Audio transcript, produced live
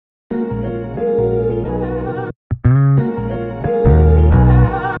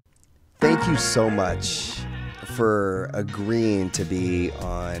you so much for agreeing to be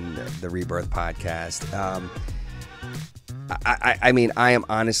on the Rebirth podcast. I mean, I am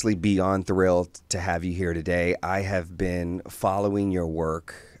honestly beyond thrilled to have you here today. I have been following your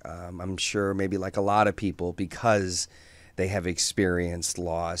work, I'm sure maybe like a lot of people, because they have experienced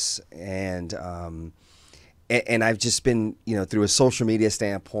loss. And I've just been, through a social media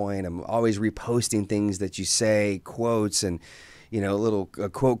standpoint, I'm always reposting things that you say, quotes, and little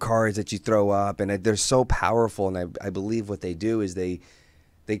quote cards that you throw up, and they're so powerful. And I believe what they do is they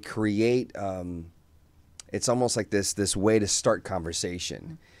create. It's almost like this way to start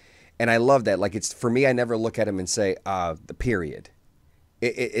conversation, and I love that. Like, it's for me, I never look at them and say the period.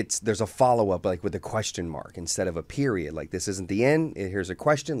 There's a follow up, like with a question mark instead of a period. Like, this isn't the end. Here's a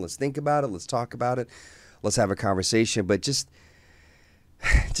question. Let's think about it. Let's talk about it. Let's have a conversation. But just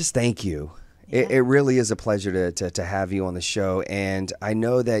thank you. Yeah. It really is a pleasure to have you on the show. And I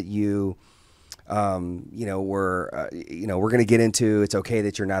know that you, we're going to get into It's Okay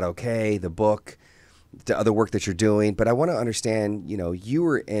That You're Not Okay, the book, the other work that you're doing. But I want to understand, you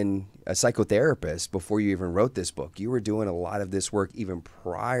were a psychotherapist before you even wrote this book. You were doing a lot of this work even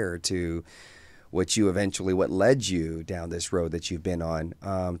prior to what led you down this road that you've been on.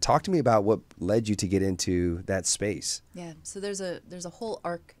 Talk to me about what led you to get into that space. Yeah, so there's a whole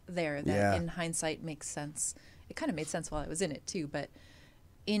arc there that in hindsight makes sense. It kind of made sense while I was in it too, but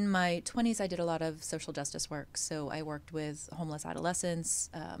in my 20s I did a lot of social justice work. So I worked with homeless adolescents,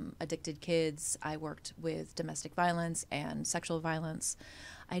 addicted kids. I worked with domestic violence and sexual violence.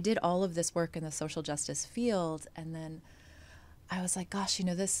 I did all of this work in the social justice field, and then I was like, gosh,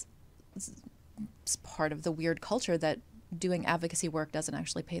 this it's part of the weird culture that doing advocacy work doesn't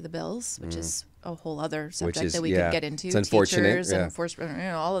actually pay the bills, which is a whole other subject that we could get into. It's unfortunate. Teachers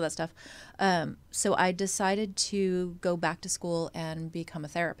and all of that stuff. So I decided to go back to school and become a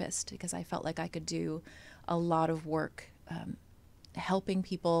therapist because I felt like I could do a lot of work helping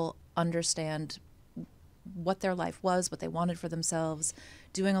people understand what their life was, what they wanted for themselves,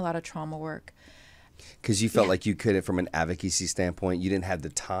 doing a lot of trauma work. Because you felt like you could, from an advocacy standpoint, you didn't have the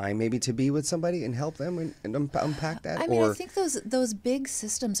time maybe to be with somebody and help them and unpack that? I mean, I think those big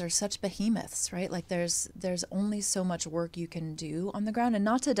systems are such behemoths, right? Like there's only so much work you can do on the ground, and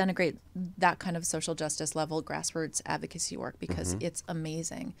not to denigrate that kind of social justice level grassroots advocacy work, because it's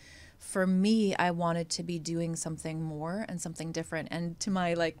amazing. For me, I wanted to be doing something more and something different. And to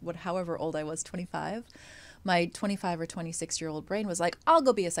my, however old I was, 25, my 25 or 26-year-old brain was like, I'll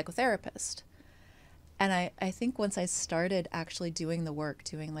go be a psychotherapist. And I think once I started actually doing the work,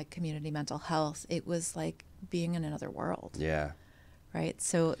 doing like community mental health, it was like being in another world. Yeah. Right.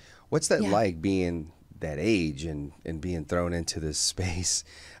 So what's that like, being that age and being thrown into this space?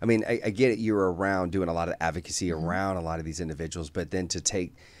 I mean, I get it. You were around doing a lot of advocacy around a lot of these individuals, but then to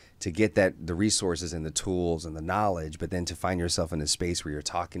get the resources and the tools and the knowledge, but then to find yourself in a space where you're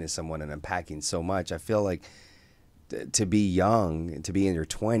talking to someone and unpacking so much, I feel like to be young, to be in your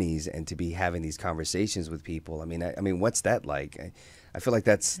 20s, and to be having these conversations with people. I mean, what's that like? I feel like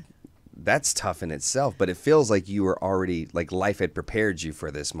that's tough in itself, but it feels like you were already, like, life had prepared you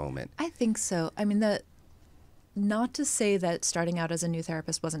for this moment. I think so. I mean, not to say that starting out as a new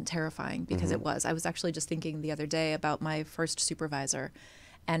therapist wasn't terrifying, because it was. I was actually just thinking the other day about my first supervisor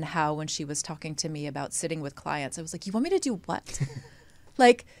and how, when she was talking to me about sitting with clients, I was like, you want me to do what?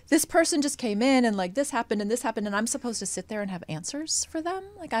 Like, this person just came in and like this happened and I'm supposed to sit there and have answers for them?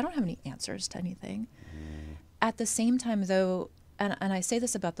 Like, I don't have any answers to anything. At the same time, though, and I say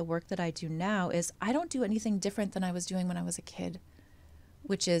this about the work that I do now, is I don't do anything different than I was doing when I was a kid,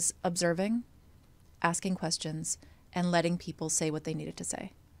 which is observing, asking questions, and letting people say what they needed to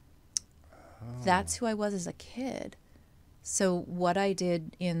say. That's who I was as a kid. So what I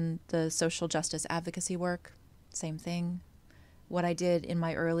did in the social justice advocacy work, same thing. What I did in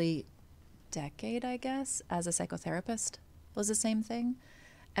my early decade, I guess, as a psychotherapist was the same thing.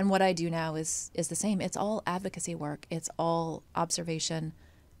 And what I do now is the same. It's all advocacy work. It's all observation,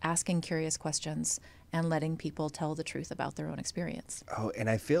 asking curious questions, and letting people tell the truth about their own experience. Oh, and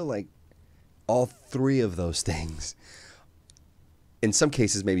I feel like all three of those things, in some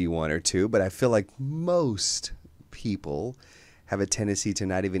cases maybe one or two, but I feel like most people have a tendency to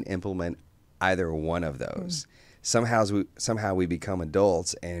not even implement either one of those. Somehow we become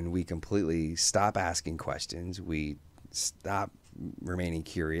adults and we completely stop asking questions. We stop remaining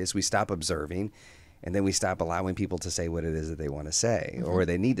curious. We stop observing, and then we stop allowing people to say what it is that they want to say or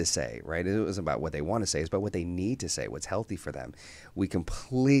they need to say, right? It wasn't about what they want to say. It's about what they need to say, what's healthy for them. We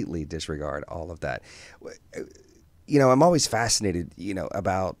completely disregard all of that. I'm always fascinated,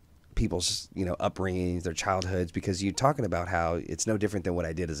 about people's, upbringings, their childhoods, because you're talking about how it's no different than what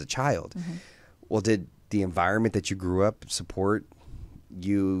I did as a child. Well, did the environment that you grew up support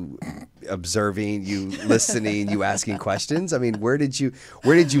you observing, you listening, you asking questions? I mean, where did you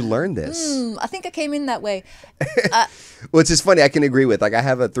learn this? I think I came in that way. Well, it's just funny. I can agree with, like, I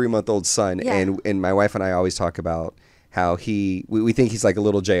have a 3-month-old son, Yeah. and my wife and I always talk about how we think he's like a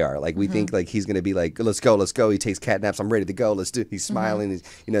little JR. Like, we think like he's gonna be like, let's go. He takes cat naps. I'm ready to go. Let's do. He's smiling. He's,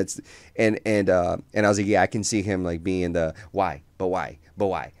 it's and I was like, yeah, I can see him like being the why, but why,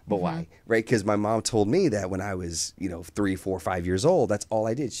 right? Because my mom told me that when I was 3, 4, 5 years old, that's all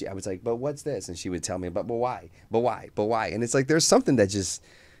I did. I was like, but what's this? And she would tell me about but why, and it's like there's something that just.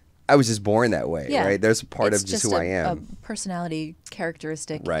 I was just born that way, Yeah. right? There's a part It's of just just who I am. a personality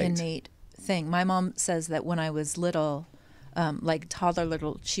characteristic, Right. innate thing. My mom says that when I was little, like toddler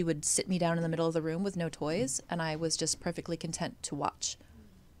little, she would sit me down in the middle of the room with no toys, and I was just perfectly content to watch.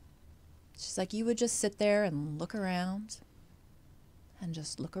 She's like, you would just sit there and look around and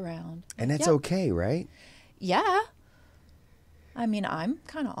just look around. And that's Yeah. okay, right? Yeah. I mean, I'm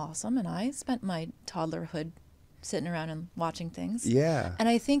kind of awesome, and I spent my toddlerhood sitting around and watching things. Yeah. And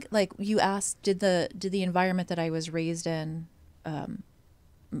I think, like you asked, did the environment that I was raised in,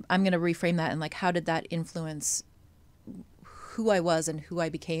 I'm going to reframe that, and like, how did that influence who I was and who I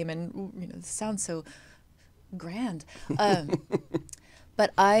became? And it sounds so grand,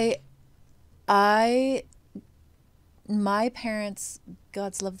 but my parents,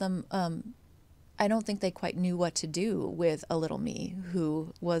 God's love them, I don't think they quite knew what to do with a little me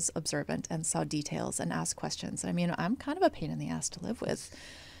who was observant and saw details and asked questions. I mean, I'm kind of a pain in the ass to live with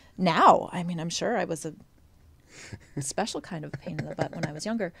now. I mean, I'm sure I was a special kind of pain in the butt when I was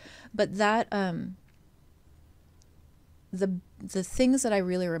younger. But that, the things that I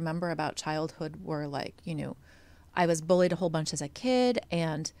really remember about childhood were like, I was bullied a whole bunch as a kid,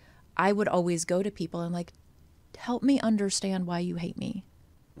 and I would always go to people and like, help me understand why you hate me.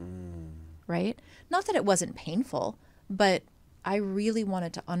 Right? Not that it wasn't painful, but I really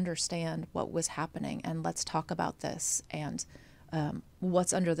wanted to understand what was happening, and let's talk about this and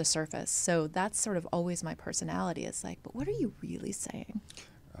what's under the surface. So that's sort of always my personality. It's like, but what are you really saying?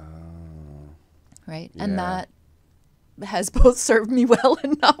 Right? Yeah. And that has both served me well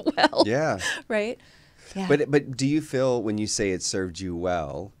and not well. Yeah. Right? Yeah. But do you feel, when you say it served you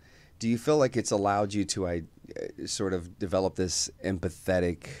well, do you feel like it's allowed you to sort of develop this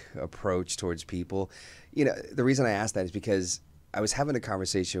empathetic approach towards people? The reason I asked that is because I was having a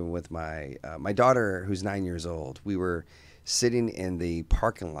conversation with my daughter, who's 9 years old. We were sitting in the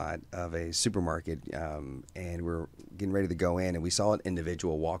parking lot of a supermarket, and we're getting ready to go in, and we saw an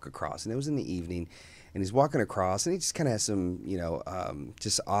individual walk across, and it was in the evening, and he's walking across, and he just kind of has some,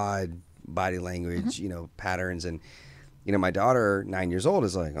 just odd body language, patterns. And my daughter, 9 years old,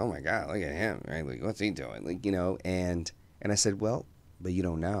 is like, oh my God, look at him, right? Like, what's he doing? Like, and I said, well, but you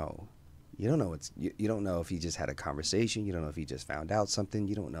don't know. You don't know you don't know if he just had a conversation. You don't know if he just found out something.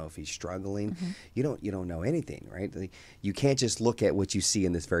 You don't know if he's struggling. You don't know anything, right? Like, you can't just look at what you see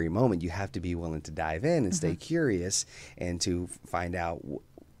in this very moment. You have to be willing to dive in and stay curious and to find out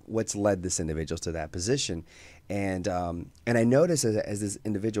what's led this individual to that position. And I noticed as this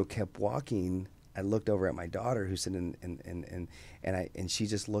individual kept walking, I looked over at my daughter, who's sitting and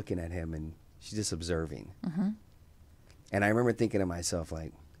she's just looking at him, and she's just observing. And I remember thinking to myself,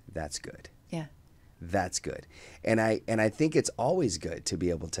 like, that's good. Yeah. That's good. And I think it's always good to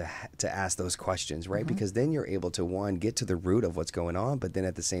be able to ask those questions, right? Because then you're able to, one, get to the root of what's going on, but then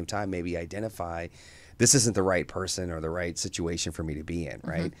at the same time maybe identify this isn't the right person or the right situation for me to be in,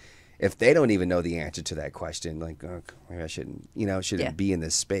 right? If they don't even know the answer to that question, like, oh, maybe I shouldn't be in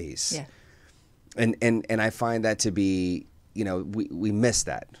this space. Yeah. And I find that to be, we miss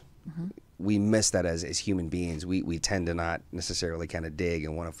that. We miss that as human beings. We tend to not necessarily kind of dig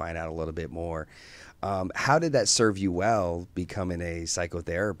and want to find out a little bit more. How did that serve you well becoming a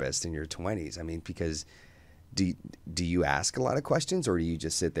psychotherapist in your 20s? I mean, because do you ask a lot of questions, or do you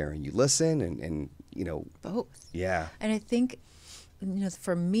just sit there and you listen and Both. Yeah. And I think,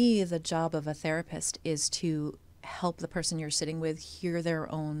 for me, the job of a therapist is to help the person you're sitting with hear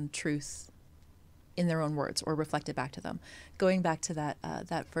their own truth in their own words, or reflect it back to them. Going back to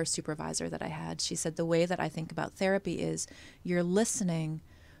that first supervisor that I had, she said, the way that I think about therapy is you're listening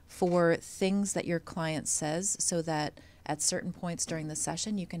for things that your client says, so that at certain points during the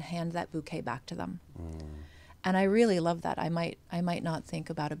session you can hand that bouquet back to them. And I really love that. I might not think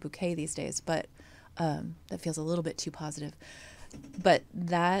about a bouquet these days, but that feels a little bit too positive. But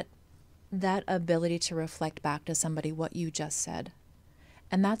that ability to reflect back to somebody what you just said.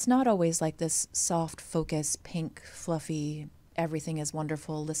 And that's not always like this soft, focus, pink, fluffy everything is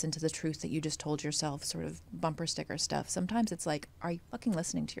wonderful, listen to the truth that you just told yourself, sort of bumper sticker stuff. Sometimes it's like, are you fucking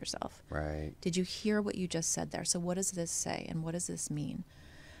listening to yourself? Right. Did you hear what you just said there? So what does this say? And what does this mean?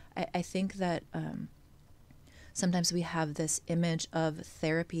 I think that sometimes we have this image of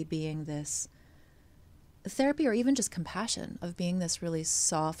therapy being this, therapy or even just compassion, of being this really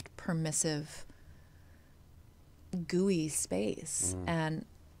soft, permissive, gooey space. And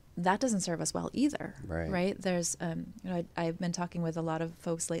that doesn't serve us well either. Right? There's, I've been talking with a lot of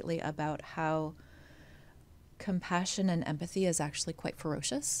folks lately about how compassion and empathy is actually quite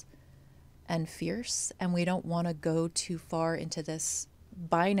ferocious and fierce. And we don't want to go too far into this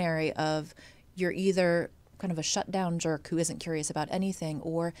binary of you're either kind of a shutdown jerk who isn't curious about anything,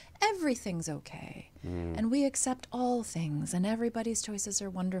 or everything's okay. And we accept all things and everybody's choices are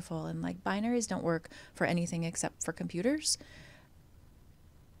wonderful. And like binaries don't work for anything except for computers.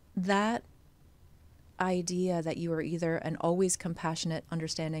 That idea that you are either an always compassionate,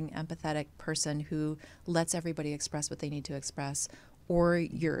 understanding, empathetic person who lets everybody express what they need to express, or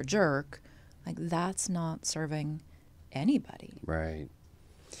you're a jerk, like that's not serving anybody. Right.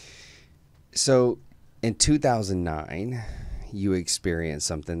 So in 2009, you experienced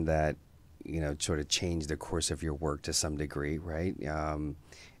something that, sort of changed the course of your work to some degree, right? And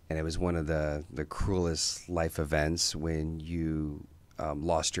it was one of the cruelest life events when you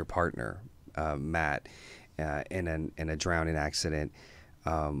lost your partner, Matt, in a drowning accident.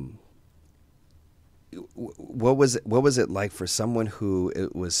 What was it like for someone who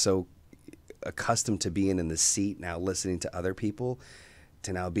was so accustomed to being in the seat, now listening to other people,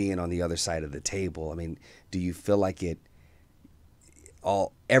 to now being on the other side of the table? I mean, do you feel like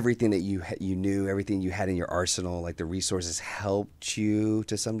everything that you knew, everything you had in your arsenal, like the resources helped you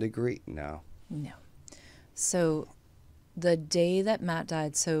to some degree? No. So the day that Matt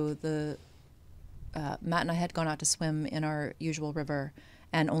died, Matt and I had gone out to swim in our usual river,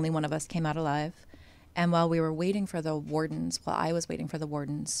 and only one of us came out alive. And while I was waiting for the wardens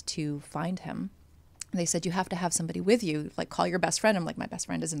to find him, they said, you have to have somebody with you, like call your best friend. I'm like, my best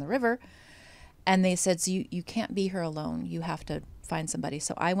friend is in the river. And they said, so you can't be here alone. You have to find somebody.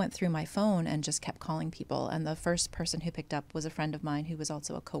 So I went through my phone and just kept calling people. And the first person who picked up was a friend of mine who was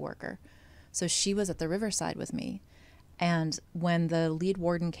also a coworker. So she was at the riverside with me. And when the lead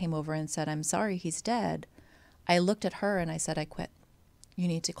warden came over and said, I'm sorry, he's dead, I looked at her and I said, I quit. You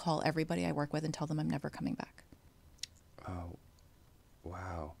need to call everybody I work with and tell them I'm never coming back. Oh,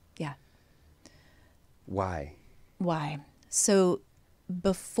 wow. Yeah. Why? So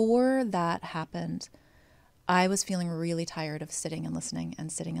before that happened, I was feeling really tired of sitting and listening.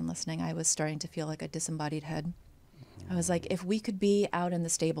 I was starting to feel like a disembodied head. I was like, if we could be out in the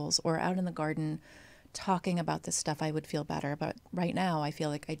stables or out in the garden talking about this stuff, I would feel better. But right now I feel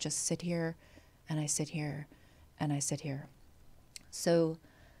like I just sit here and I sit here and I sit here. So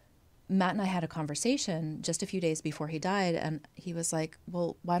Matt and I had a conversation just a few days before he died, and he was like,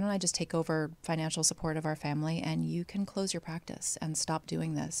 well, why don't I just take over financial support of our family and you can close your practice and stop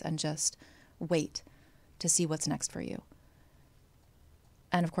doing this and just wait to see what's next for you.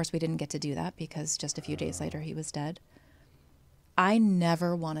 And of course we didn't get to do that because just a few days later he was dead. I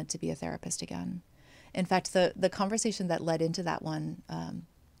never wanted to be a therapist again. In fact, the conversation that led into that one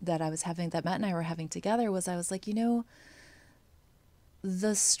that Matt and I were having together was, I was like,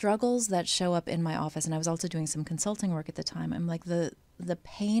 the struggles that show up in my office, and I was also doing some consulting work at the time, I'm like, the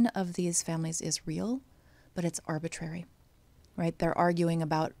pain of these families is real, but it's arbitrary, right? They're arguing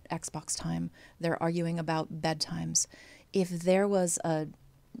about Xbox time. They're arguing about bedtimes. If there was a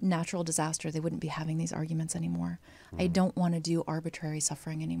natural disaster, they wouldn't be having these arguments anymore. I don't want to do arbitrary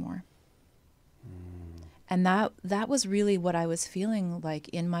suffering anymore. And that was really what I was feeling like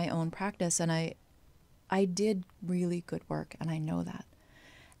in my own practice. And I did really good work, and I know that.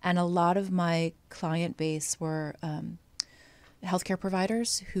 And a lot of my client base were healthcare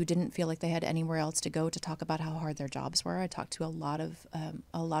providers who didn't feel like they had anywhere else to go to talk about how hard their jobs were. I talked to a lot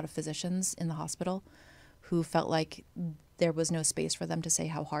of physicians in the hospital who felt like there was no space for them to say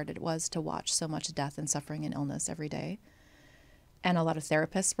how hard it was to watch so much death and suffering and illness every day. And a lot of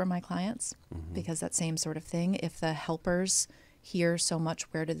therapists were my clients because that same sort of thing. If the helpers hear so much,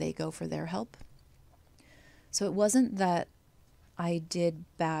 where do they go for their help? So it wasn't that I did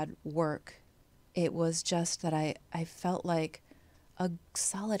bad work. It was just that I felt like a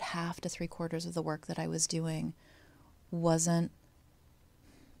solid half to 3/4 of the work that I was doing wasn't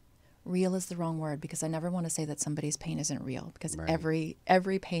real, is the wrong word, because I never want to say that somebody's pain isn't real, because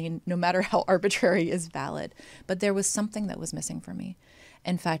every pain, no matter how arbitrary, is valid. But there was something that was missing for me.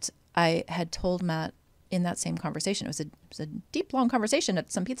 In fact, I had told Matt in that same conversation, it was a deep, long conversation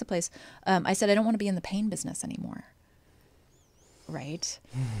at some pizza place. I said, I don't want to be in the pain business anymore. right?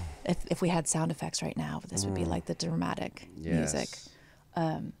 If we had sound effects right now, this would be like the dramatic music.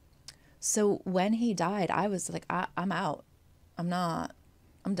 So when he died, I was like, I'm out. I'm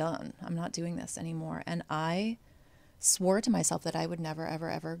done. I'm not doing this anymore. And I swore to myself that I would never, ever,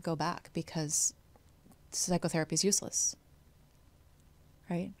 ever go back because psychotherapy is useless.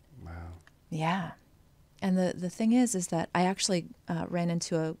 Right? Wow. Yeah. And the thing is that I actually ran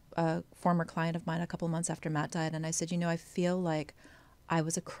into a former client of mine a couple of months after Matt died. And I said, I feel like I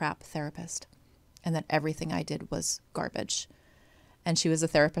was a crap therapist and that everything I did was garbage. And she was a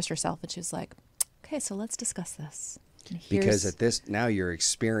therapist herself. And she was like, okay, so let's discuss this. Because at this, now you're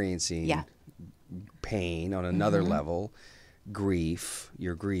experiencing pain on another level, grief,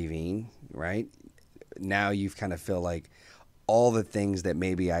 you're grieving, right? Now you've kind of feel like all the things that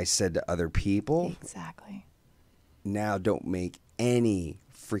maybe I said to other people exactly now don't make any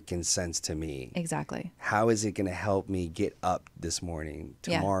freaking sense to me. Exactly. How is it going to help me get up this morning,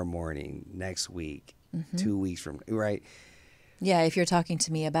 tomorrow morning, next week, 2 weeks from, right? Yeah, if you're talking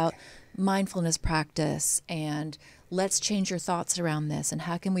to me about mindfulness practice and let's change your thoughts around this and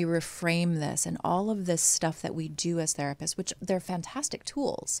how can we reframe this and all of this stuff that we do as therapists, which they're fantastic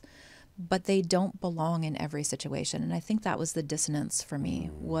tools, but they don't belong in every situation. And I think that was the dissonance for me,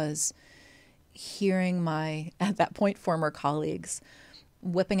 was hearing my, at that point, former colleagues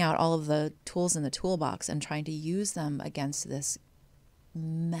whipping out all of the tools in the toolbox and trying to use them against this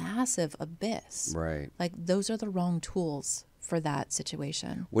massive abyss. Right. Like those are the wrong tools for that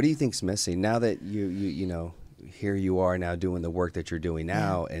situation. What do you think's missing now that you know, here you are now doing the work that you're doing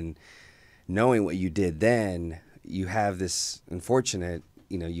now, and knowing what you did then, you have this unfortunate,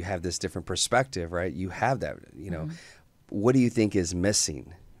 you have this different perspective, right? You have that, what do you think is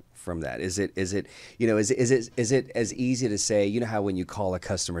missing from that? Is it is it as easy to say, how when you call a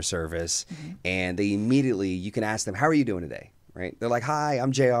customer service and they immediately, you can ask them, how are you doing today? Right? They're like, hi,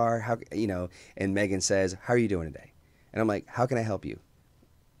 I'm JR. And Megan says, how are you doing today? And I'm like, how can I help you?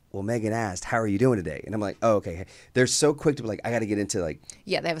 Well, Megan asked, how are you doing today? And I'm like, oh, okay. They're so quick to be like, I got to get into like.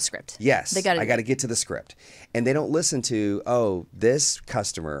 Yeah, they have a script. Yes, I got to get to the script. And they don't listen to, oh, this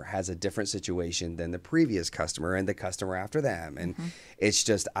customer has a different situation than the previous customer and the customer after them. And it's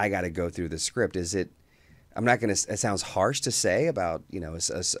just, I got to go through the script. I'm not going to, it sounds harsh to say about,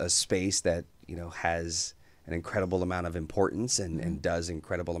 a space that, has an incredible amount of importance and does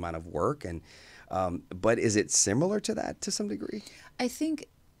incredible amount of work. And, but is it similar to that to some degree? I think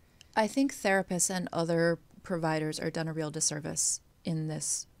therapists and other providers are done a real disservice in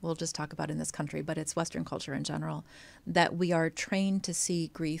this, we'll just talk about in this country, but it's Western culture in general, that we are trained to see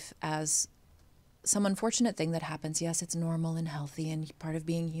grief as some unfortunate thing that happens. Yes, it's normal and healthy and part of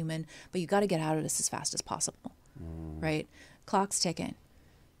being human, but you got to get out of this as fast as possible, right? Clock's ticking.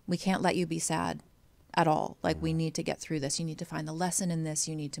 We can't let you be sad at all. Like, we need to get through this. You need to find the lesson in this.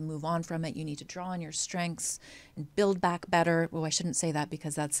 You need to move on from it. You need to draw on your strengths and build back better. Well, I shouldn't say that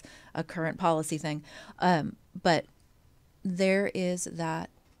because that's a current policy thing. But there is that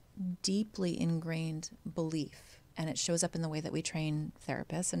deeply ingrained belief, and it shows up in the way that we train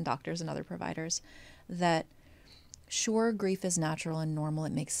therapists and doctors and other providers, that sure, grief is natural and normal.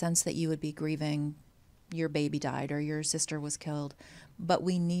 It makes sense that you would be grieving your baby died or your sister was killed, but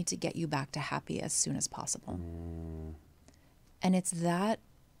we need to get you back to happy as soon as possible. And it's that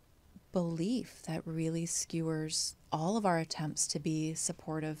belief that really skewers all of our attempts to be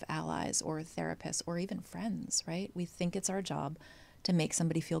supportive allies or therapists or even friends, right? We think it's our job to make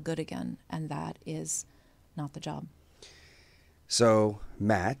somebody feel good again, and that is not the job. So,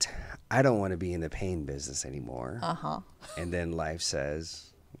 Matt, I don't want to be in the pain business anymore. And then life says,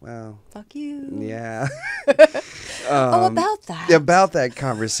 well, fuck you. Yeah. About that. About that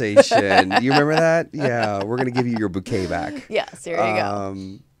conversation. You remember that? Yeah. We're going to give you your bouquet back. Yes, here you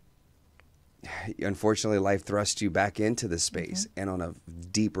go. Unfortunately, life thrust you back into this space and on a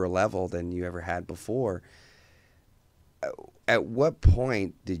deeper level than you ever had before. At what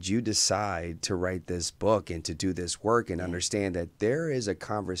point did you decide to write this book and to do this work and understand that there is a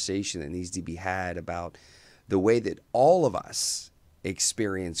conversation that needs to be had about the way that all of us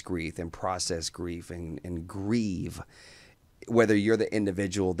experience grief and process grief and grieve, whether you're the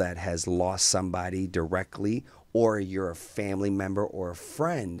individual that has lost somebody directly or you're a family member or a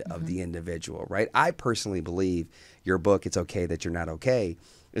friend of the individual, right? I personally believe your book, It's Okay That You're Not Okay,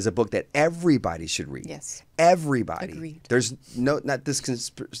 is a book that everybody should read. Yes. Everybody. Agreed. There's not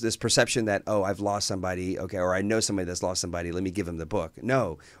this perception that, oh, I've lost somebody, okay, or I know somebody that's lost somebody, let me give them the book.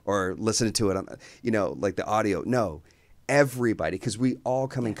 No. Or listen to it on, like the audio. No. Everybody, because we all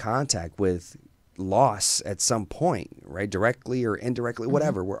come in contact with loss at some point, right? Directly or indirectly,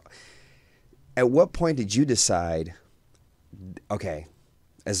 whatever. At what point did you decide, okay,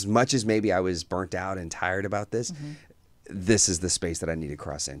 as much as maybe I was burnt out and tired about this, this is the space that I need to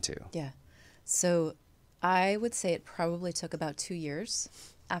cross into. Yeah. So I would say it probably took about 2 years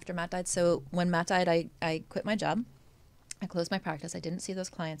after Matt died. So when Matt died, I quit my job. I closed my practice. I didn't see those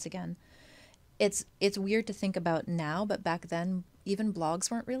clients again. It's weird to think about now, but back then, even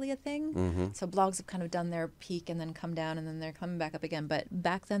blogs weren't really a thing. So blogs have kind of done their peak and then come down and then they're coming back up again. But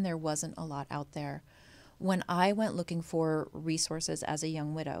back then, there wasn't a lot out there. When I went looking for resources as a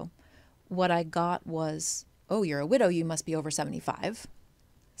young widow, what I got was, oh, you're a widow, you must be over 75.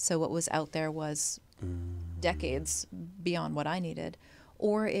 So what was out there was decades beyond what I needed.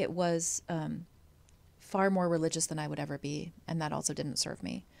 Or it was far more religious than I would ever be, and that also didn't serve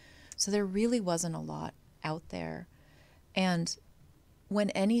me. So there really wasn't a lot out there. And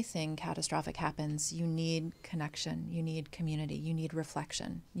when anything catastrophic happens, you need connection, you need community, you need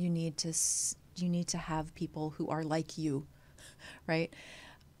reflection, you need to have people who are like you, right?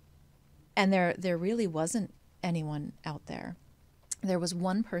 And there really wasn't anyone out there. There was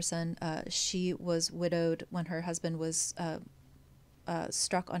one person, she was widowed when her husband was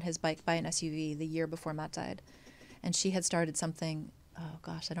struck on his bike by an SUV the year before Matt died. And she had started something, oh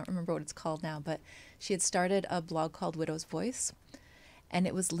gosh, I don't remember what it's called now, but she had started a blog called Widow's Voice. And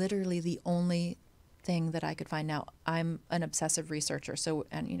it was literally the only thing that I could find. Now, I'm an obsessive researcher,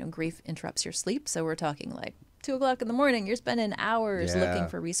 and grief interrupts your sleep. So we're talking like 2 o'clock in the morning, you're spending hours looking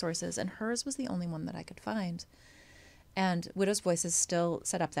for resources. And hers was the only one that I could find. And Widow's Voice is still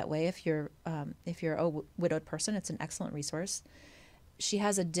set up that way. If you're a widowed person, it's an excellent resource. She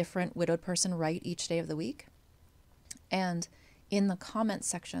has a different widowed person write each day of the week. And in the comment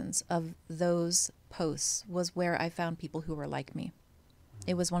sections of those posts was where I found people who were like me.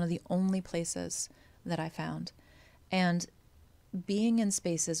 It was one of the only places that I found. And being in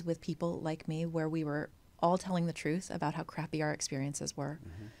spaces with people like me where we were all telling the truth about how crappy our experiences were,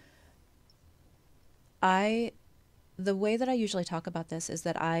 the way that I usually talk about this is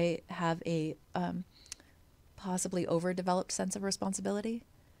that I have a possibly overdeveloped sense of responsibility.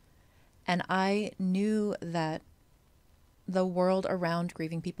 And I knew that the world around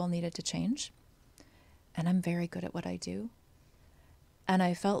grieving people needed to change. And I'm very good at what I do. And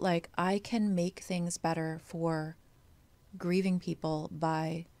I felt like I can make things better for grieving people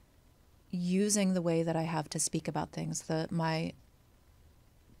by using the way that I have to speak about things, my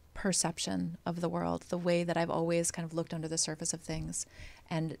perception of the world, the way that I've always kind of looked under the surface of things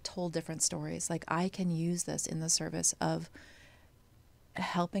and told different stories. Like I can use this in the service of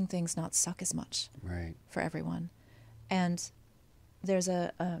helping things not suck as much for everyone. And there's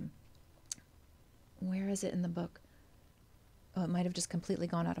where is it in the book? Oh, it might have just completely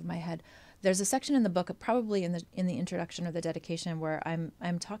gone out of my head. There's a section in the book, probably in the introduction or the dedication, where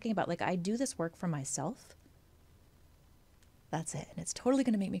I'm talking about like I do this work for myself. That's it. And it's totally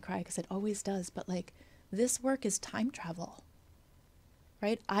going to make me cry because it always does. But like this work is time travel,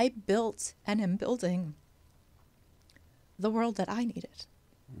 right? I built and am building the world that I needed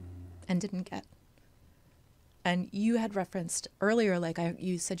and didn't get. And you had referenced earlier, like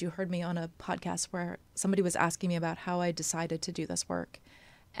you said you heard me on a podcast where somebody was asking me about how I decided to do this work.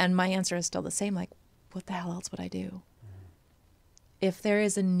 And my answer is still the same, like, what the hell else would I do? If there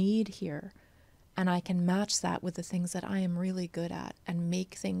is a need here and I can match that with the things that I am really good at and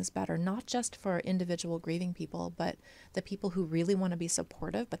make things better, not just for individual grieving people, but the people who really want to be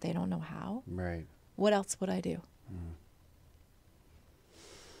supportive, but they don't know how. Right. What else would I do?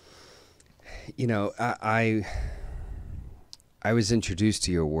 You know, I was introduced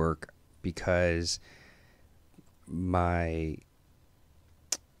to your work because my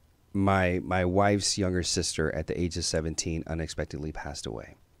wife's younger sister at the age of 17 unexpectedly passed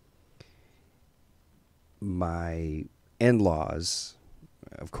away. My in-laws,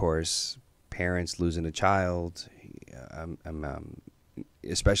 of course, parents losing a child,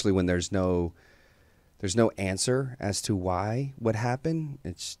 especially when there's no answer as to why what happened.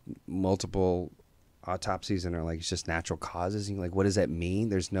 It's multiple autopsies and are like, it's just natural causes. And you're like, what does that mean?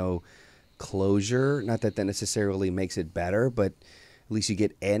 There's no closure. Not that necessarily makes it better, but at least you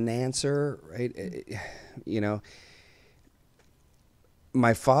get an answer, right? You know,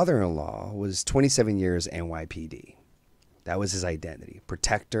 my father-in-law was 27 years NYPD. That was his identity.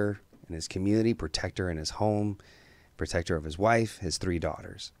 Protector in his community, protector in his home, protector of his wife, his 3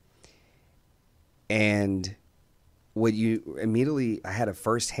 daughters. And I had a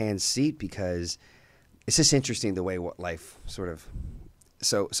first-hand seat because it's just interesting the way what life sort of.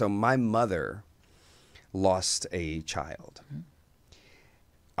 So my mother lost a child. Mm-hmm.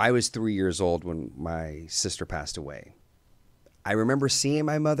 I was 3 years old when my sister passed away. I remember seeing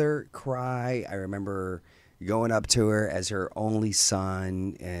my mother cry. I remember going up to her as her only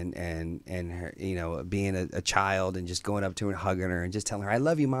son and her, being a child, and just going up to her and hugging her and just telling her, I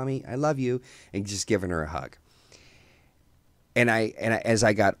love you, mommy, I love you, and just giving her a hug. And I, as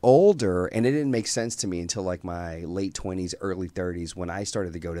I got older, and it didn't make sense to me until like my late 20s, early 30s, when I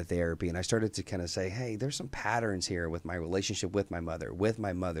started to go to therapy, and I started to kind of say, hey, there's some patterns here with my relationship with my mother, with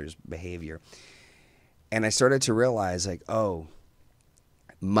my mother's behavior. And I started to realize, like, oh,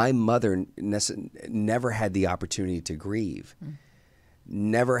 my mother never had the opportunity to grieve,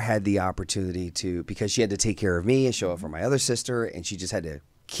 never had the opportunity to, because she had to take care of me and show up for my other sister, and she just had to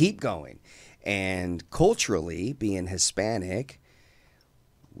keep going. And culturally, being Hispanic,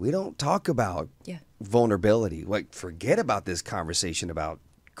 we don't talk about vulnerability. Like, forget about this conversation about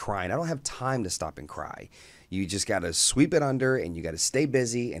crying. I don't have time to stop and cry. You just got to sweep it under, and you got to stay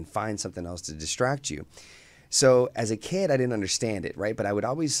busy and find something else to distract you. So as a kid, I didn't understand it, right? But I would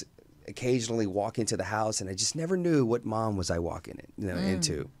always occasionally walk into the house, and I just never knew what mom was I walking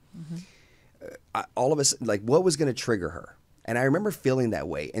into. All of us, like, what was going to trigger her? And I remember feeling that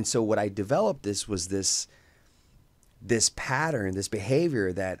way. And so what I developed was this pattern, this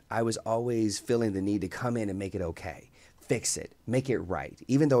behavior that I was always feeling the need to come in and make it okay, fix it, make it right,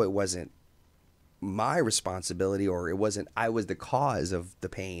 even though it wasn't my responsibility, or it wasn't, I was the cause of the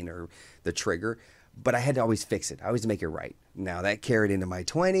pain or the trigger, but I had to always fix it. I always make it right. Now that carried into my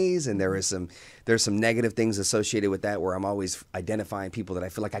 20s, and there's some negative things associated with that, where I'm always identifying people that I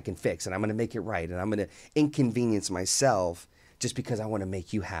feel like I can fix, and I'm going to make it right, and I'm going to inconvenience myself just because I want to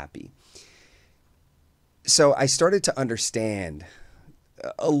make you happy. So I started to understand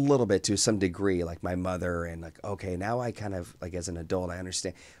a little bit, to some degree, like my mother, and like, okay, now I kind of, like, as an adult, I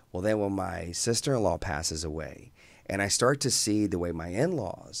understand. Well, then when my sister-in-law passes away, and I start to see the way my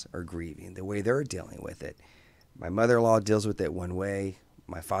in-laws are grieving, the way they're dealing with it. My mother-in-law deals with it one way.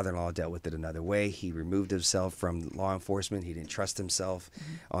 My father-in-law dealt with it another way. He removed himself from law enforcement. He didn't trust himself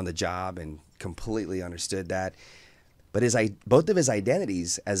on the job, and completely understood that. But both of his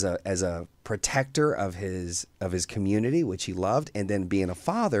identities as a protector of his community, which he loved, and then being a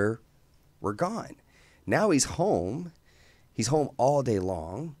father, were gone. Now he's home. He's home all day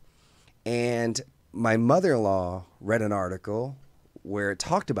long. And my mother-in-law read an article where it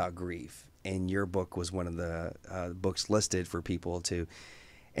talked about grief, and your book was one of the books listed for people to.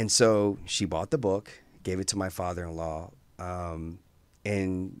 And so she bought the book, gave it to my father-in-law,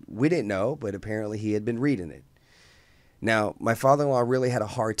 and we didn't know, but apparently he had been reading it. Now, my father-in-law really had a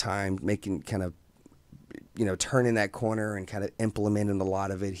hard time making kind of, turning that corner and kind of implementing a lot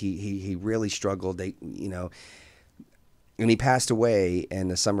of it. He really struggled. And he passed away in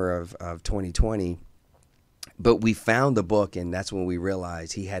the summer of 2020. But we found the book, and that's when we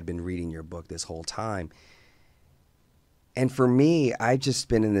realized he had been reading your book this whole time. And for me, I've just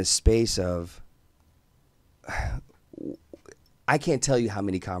been in this space of, I can't tell you how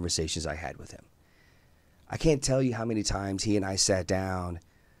many conversations I had with him. I can't tell you how many times he and I sat down,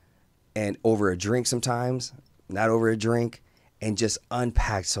 and over a drink sometimes, not over a drink, and just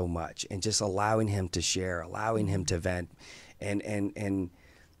unpacked so much, and just allowing him to share, allowing him to vent. And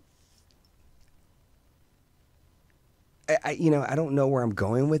I don't know where I'm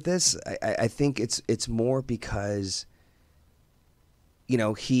going with this. I think it's more because,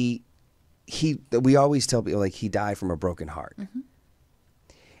 we always tell people, like, he died from a broken heart.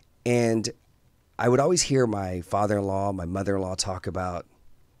 And I would always hear my father-in-law, my mother-in-law talk about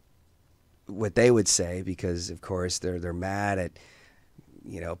what they would say, because of course they're mad at,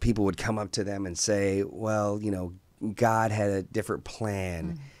 people would come up to them and say, well, God had a different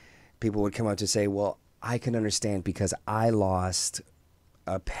plan. People would come up to say, well, I can understand because I lost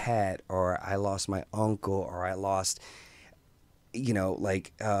a pet, or I lost my uncle, or I lost,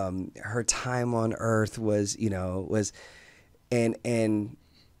 her time on earth was, and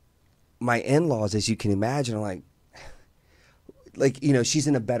my in-laws, as you can imagine, are like, she's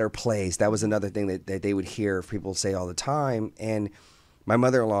in a better place. That was another thing that they would hear people say all the time. And my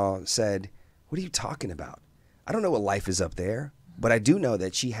mother-in-law said, what are you talking about? I don't know what life is up there, but I do know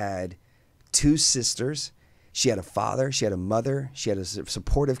that she had 2 sisters. She had a father, she had a mother, she had a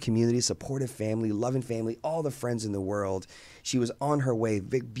supportive community, supportive family, loving family, all the friends in the world. She was on her way,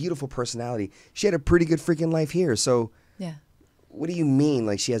 big, beautiful personality. She had a pretty good freaking life here. So yeah. What do you mean,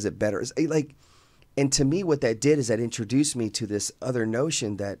 like, she has it better? Like, and to me, what that did is that introduced me to this other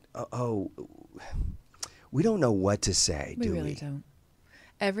notion that, we don't know what to say, do we? We really don't.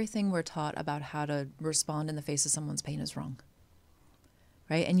 Everything we're taught about how to respond in the face of someone's pain is wrong.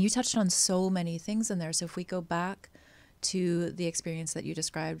 Right? And you touched on so many things in there. So if we go back to the experience that you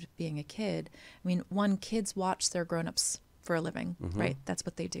described being a kid, I mean, kids watch their grown-ups for a living, right? That's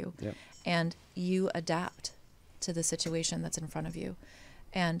what they do. Yep. And you adapt to the situation that's in front of you.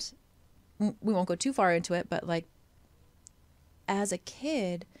 And we won't go too far into it, but like as a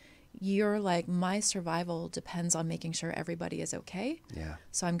kid, you're like, my survival depends on making sure everybody is okay. Yeah.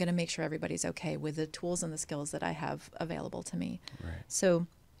 So I'm going to make sure everybody's okay with the tools and the skills that I have available to me. Right. So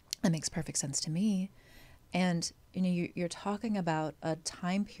that makes perfect sense to me. And, you know, you're talking about a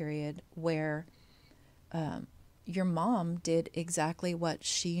time period where your mom did exactly what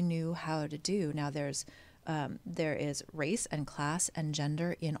she knew how to do. Now there is race and class and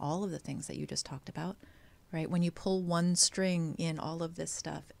gender in all of the things that you just talked about, right? When you pull one string in all of this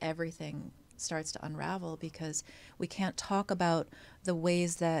stuff, everything starts to unravel, because we can't talk about the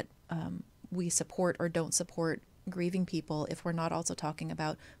ways that we support or don't support grieving people if we're not also talking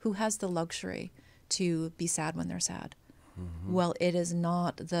about who has the luxury to be sad when they're sad. Well, it is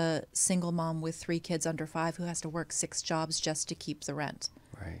not the single mom with 3 kids under 5 who has to work 6 jobs just to keep the rent.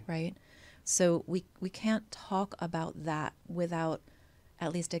 Right? So we can't talk about that without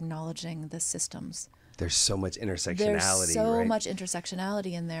at least acknowledging the systems. There's so much intersectionality. There's so right? much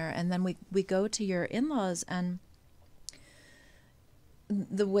intersectionality in there. And then we go to your in-laws, and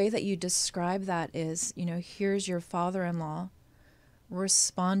the way that you describe that is, you know, here's your father-in-law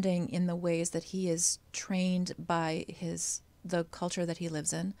responding in the ways that he is trained by the culture that he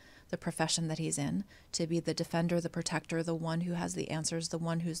lives in, the profession that he's in, to be the defender, the protector, the one who has the answers, the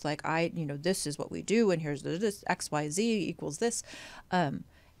one who's like, this is what we do, and here's this XYZ equals this.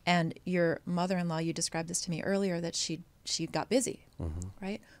 And your mother-in-law, you described this to me earlier, that she got busy,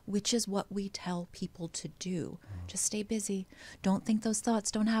 right? Which is what we tell people to do. Just stay busy. Don't think those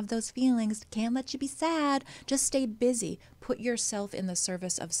thoughts. Don't have those feelings. Can't let you be sad. Just stay busy. Put yourself in the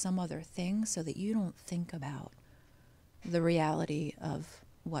service of some other thing so that you don't think about the reality of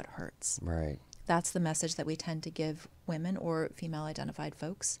what hurts. Right. That's the message that we tend to give women or female-identified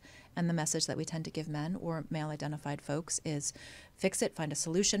folks. And the message that we tend to give men or male-identified folks is fix it, find a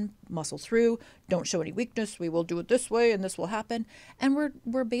solution, muscle through, don't show any weakness, we will do it this way and this will happen. And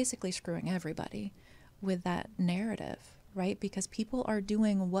we're basically screwing everybody with that narrative, right? Because people are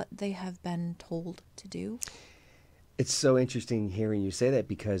doing what they have been told to do. It's so interesting hearing you say that,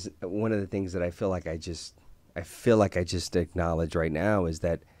 because one of the things that I feel like I just acknowledge right now is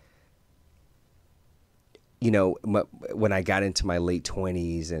that, you know, when I got into my late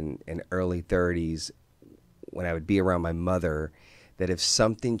 20s and early 30s, when I would be around my mother, that if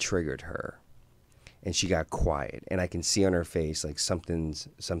something triggered her and she got quiet and I can see on her face like something's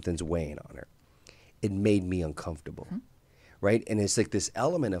weighing on her, it made me uncomfortable, right? And it's like this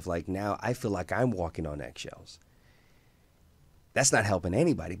element of like, now I feel like I'm walking on eggshells. That's not helping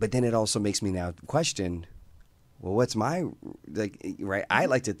anybody. But then it also makes me now question, well, what's my, like, right? I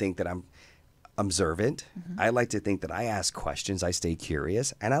like to think that I'm observant. I like to think that I ask questions, I stay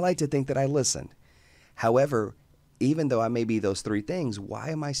curious, and I like to think that I listen. However, even though I may be those 3 things, why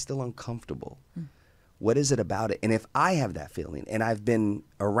am I still uncomfortable? What is it about it? And if I have that feeling and I've been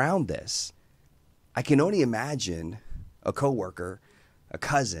around this, I can only imagine a coworker, a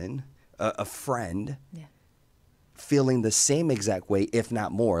cousin, a friend feeling the same exact way, if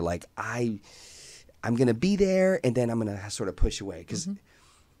not more. Like I'm going to be there and then I'm going to sort of push away, because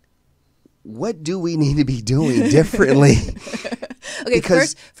what do we need to be doing differently? Okay,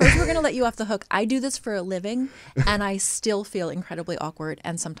 first we're going to let you off the hook. I do this for a living, and I still feel incredibly awkward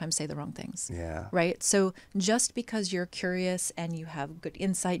and sometimes say the wrong things. Yeah. Right? So just because you're curious and you have good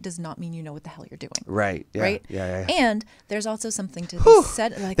insight does not mean you know what the hell you're doing. Right. Yeah. Right? Yeah. And there's also something to be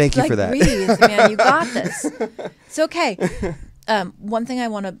said. Like, thank you for that. Breathe, man. You got this. It's okay. One thing I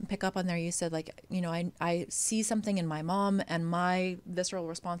want to pick up on there, you said, like, you know, I see something in my mom and my visceral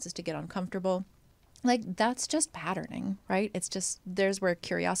response is to get uncomfortable. Like, that's just patterning, right? It's just, there's where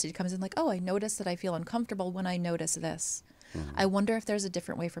curiosity comes in. Like, oh, I notice that I feel uncomfortable when I notice this. I wonder if there's a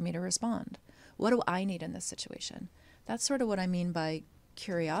different way for me to respond. What do I need in this situation? That's sort of what I mean by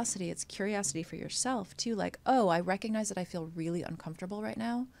curiosity. It's curiosity for yourself too. Like, oh, I recognize that I feel really uncomfortable right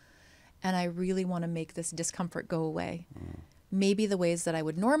now, and I really want to make this discomfort go away. Maybe the ways that I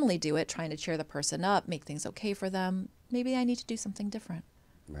would normally do it, trying to cheer the person up, make things okay for them, maybe I need to do something different.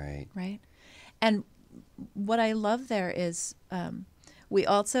 Right. Right. And what I love there is we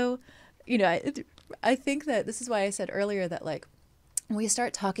also, you know, I think that this is why I said earlier that, like, when we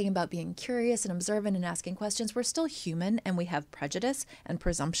start talking about being curious and observant and asking questions, we're still human and we have prejudice and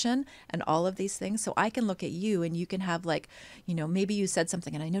presumption and all of these things. So I can look at you and you can have, like, you know, maybe you said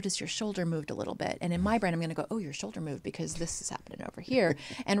something and I noticed your shoulder moved a little bit. And in my brain, I'm going to go, oh, your shoulder moved because this is happening over here.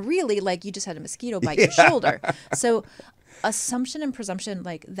 And really, like, you just had a mosquito bite your shoulder. So assumption and presumption,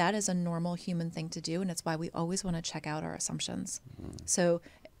 like that is a normal human thing to do. And it's why we always want to check out our assumptions. So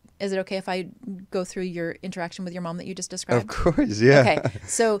is it okay if I go through your interaction with your mom that you just described? Of course, yeah. Okay.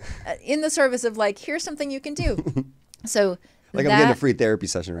 So in the service of like, here's something you can do. So like I'm getting a free therapy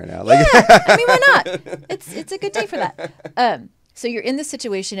session right now. Like, yeah, I mean, why not? It's a good day for that. So you're in this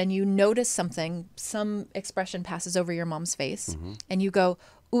situation and you notice something, some expression passes over your mom's face and you go,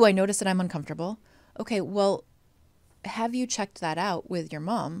 ooh, I noticed that I'm uncomfortable. Okay, well, have you checked that out with your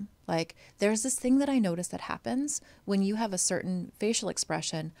mom? Like, there's this thing that I notice that happens when you have a certain facial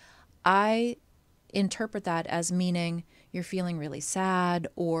expression. I interpret that as meaning you're feeling really sad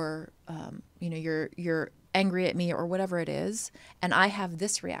or, you're angry at me or whatever it is. And I have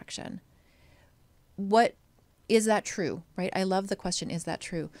this reaction. What is that true, right? I love the question, is that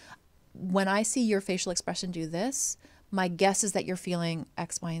true? When I see your facial expression do this, my guess is that you're feeling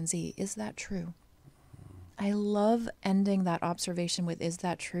X, Y, and Z. Is that true? I love ending that observation with, is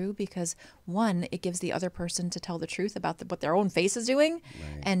that true? Because one, it gives the other person to tell the truth about what their own face is doing.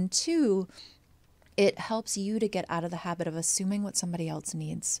 Right. And two, it helps you to get out of the habit of assuming what somebody else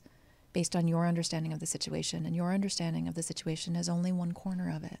needs based on your understanding of the situation. And your understanding of the situation is only one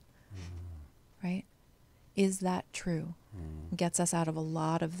corner of it, right? Is that true? Gets us out of a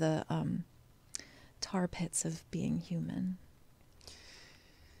lot of the tar pits of being human.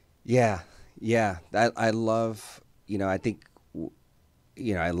 Yeah. Yeah, I love, I think,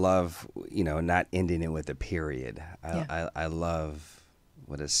 I love, not ending it with a period. I love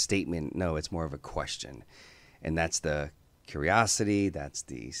what a statement. No, it's more of a question. And that's the curiosity. That's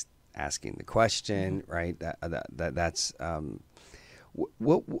the asking the question, right? That's,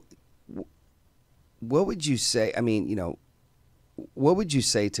 what would you say? I mean, what would you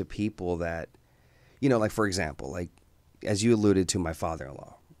say to people that, like, for example, like, as you alluded to, my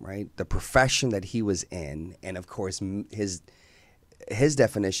father-in-law, right? The profession that he was in, and of course his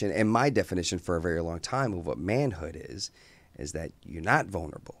definition and my definition for a very long time of what manhood is that you're not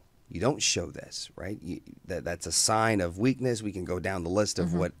vulnerable. You don't show this, right? That's a sign of weakness. We can go down the list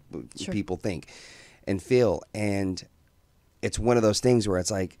of what people think and feel, and it's one of those things where it's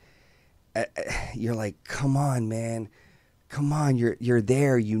like you're like, come on, man. Come on, you're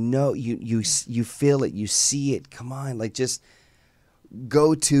there. You feel it. You see it. Come on, like just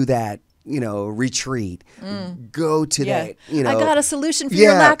go to that, retreat. Go to that, I got a solution for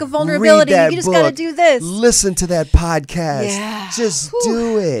your lack of vulnerability. You just got to do this. Listen to that podcast. Yeah. Just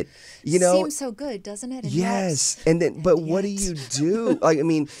do it. Seems so good, doesn't it? And yes. And then, but what do you do? Like, I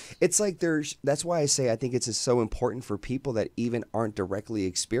mean, it's like that's why I say I think it's just so important for people that even aren't directly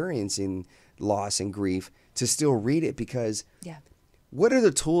experiencing loss and grief to still read it, because what are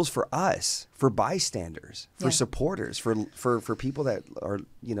the tools for us, for bystanders, for supporters, for people that are,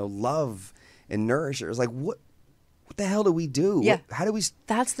 love and nourishers? Like, what the hell do we do? Yeah. How do we?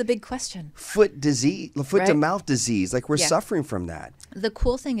 That's the big question. Foot to mouth disease. Like, we're suffering from that. The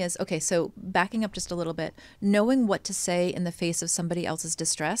cool thing is, okay, so backing up just a little bit, knowing what to say in the face of somebody else's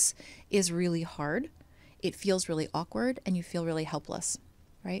distress is really hard. It feels really awkward and you feel really helpless,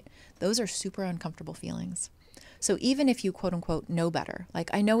 right? Those are super uncomfortable feelings. So even if you quote unquote know better, like,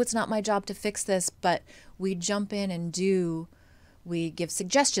 I know it's not my job to fix this, but we jump in and we give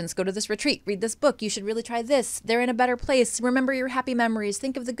suggestions, go to this retreat, read this book, you should really try this. They're in a better place. Remember your happy memories.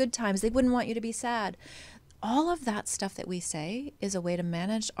 Think of the good times. They wouldn't want you to be sad. All of that stuff that we say is a way to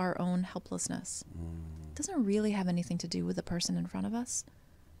manage our own helplessness. It doesn't really have anything to do with the person in front of us,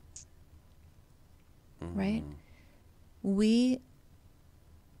 right? We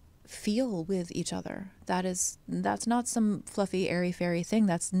feel with each other. That's not some fluffy, airy-fairy thing.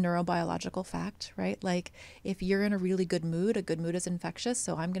 That's neurobiological fact, right? Like, if you're in a really good mood, a good mood is infectious,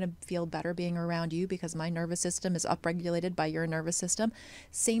 so I'm going to feel better being around you because my nervous system is upregulated by your nervous system.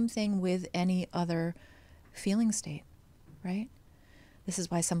 Same thing with any other feeling state, right? This is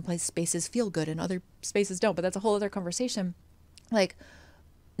why some spaces feel good and other spaces don't, but that's a whole other conversation. Like,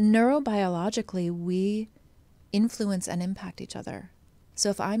 neurobiologically, we influence and impact each other. So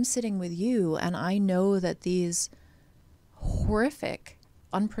if I'm sitting with you and I know that these horrific,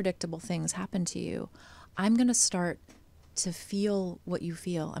 unpredictable things happen to you, I'm going to start to feel what you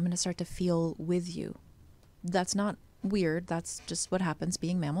feel. I'm going to start to feel with you. That's not weird. That's just what happens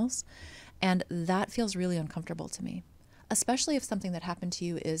being mammals. And that feels really uncomfortable to me, especially if something that happened to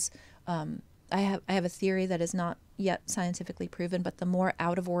you is, I have a theory that is not yet scientifically proven, but the more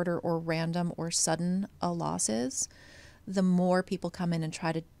out of order or random or sudden a loss is, the more people come in and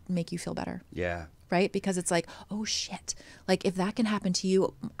try to make you feel better. Yeah. right? Because it's like, oh shit, like if that can happen to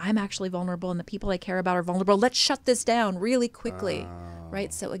you, I'm actually vulnerable and the people I care about are vulnerable. Let's shut this down really quickly,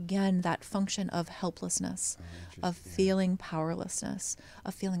 right? So again, that function of helplessness, of feeling powerlessness,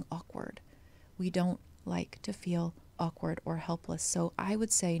 of feeling awkward. We don't like to feel awkward or helpless. So I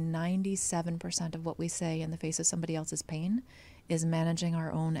would say 97% of what we say in the face of somebody else's pain is managing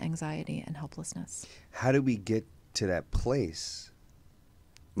our own anxiety and helplessness. How do we get to that place?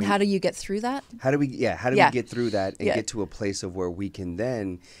 I mean, how do you get through that? How do we get through that and get to a place of where we can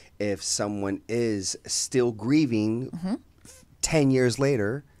then, if someone is still grieving 10 years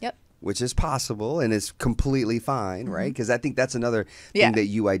later, which is possible and is completely fine, right? Because I think that's another thing that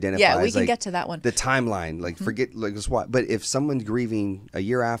you identify. Yeah, we as can like get to that one. The timeline, like forget, like just what. But if someone's grieving a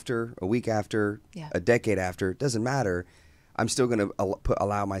year after, a week after, a decade after, it doesn't matter. I'm still going to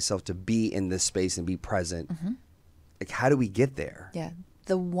allow myself to be in this space and be present. Like, how do we get there? Yeah.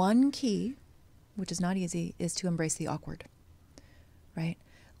 The one key, which is not easy, is to embrace the awkward, right?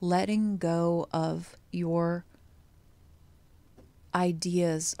 Letting go of your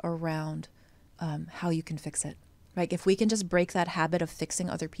ideas around how you can fix it, right? If we can just break that habit of fixing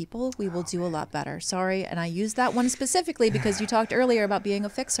other people, we will do a lot better. Sorry, and I use that one specifically because you talked earlier about being a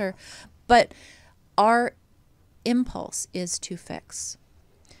fixer, but our impulse is to fix.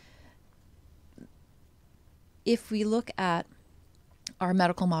 If we look at our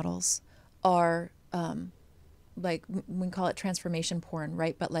medical models, our like we call it transformation porn,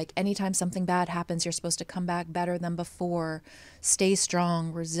 right? But like anytime something bad happens, you're supposed to come back better than before, stay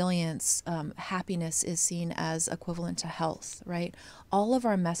strong, resilience, happiness is seen as equivalent to health, right? All of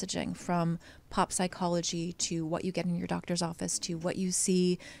our messaging, from pop psychology to what you get in your doctor's office to what you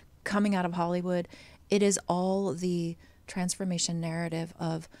see coming out of Hollywood, it is all the transformation narrative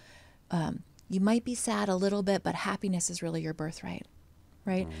of you might be sad a little bit, but happiness is really your birthright,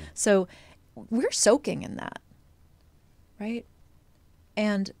 right? So we're soaking in that, right?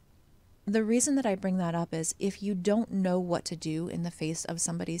 And the reason that I bring that up is if you don't know what to do in the face of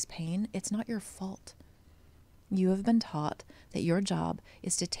somebody's pain, it's not your fault. You have been taught that your job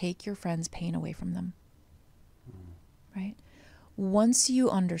is to take your friend's pain away from them, right? Once you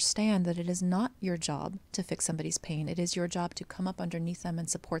understand that it is not your job to fix somebody's pain, it is your job to come up underneath them and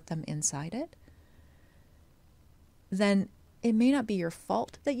support them inside it, then it may not be your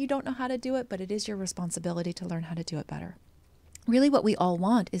fault that you don't know how to do it, but it is your responsibility to learn how to do it better. Really what we all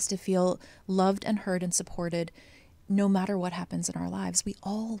want is to feel loved and heard and supported no matter what happens in our lives. We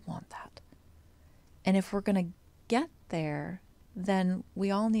all want that. And if we're going to get there, then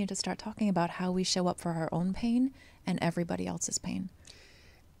we all need to start talking about how we show up for our own pain and everybody else's pain,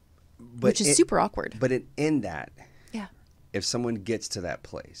 which is super awkward. But in that, if someone gets to that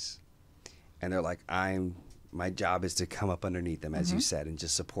place and they're like, my job is to come up underneath them, as you said, and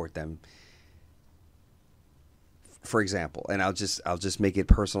just support them. For example, and I'll just make it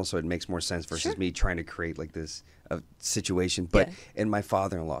personal so it makes more sense versus me trying to create like this situation. But in my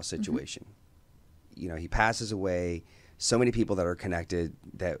father-in-law situation, you know, he passes away. So many people that are connected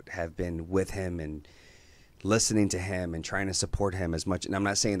that have been with him and listening to him and trying to support him as much. And I'm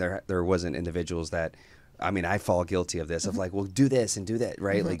not saying there wasn't individuals that, I mean, I fall guilty of this, of like, well, do this and do that,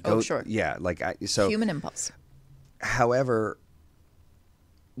 right? Like, go, yeah, like so human impulse. However,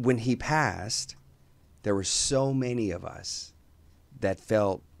 when he passed, there were so many of us that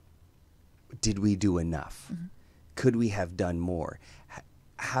felt, did we do enough? Could we have done more?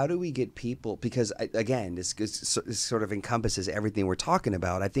 How do we get people, because again, this sort of encompasses everything we're talking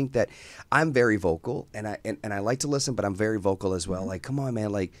about. I think that I'm very vocal and I like to listen, but I'm very vocal as well. Like, come on,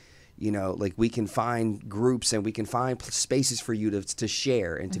 man, like, you know, like we can find groups and we can find spaces for you to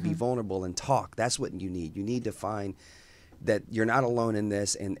share and to be vulnerable and talk. That's what you need. You need to find that you're not alone in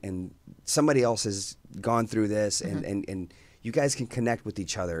this and somebody else has gone through this and you guys can connect with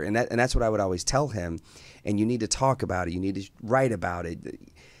each other. And that's what I would always tell him. And you need to talk about it. You need to write about it.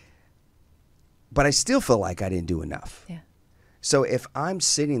 But I still feel like I didn't do enough. Yeah. So if I'm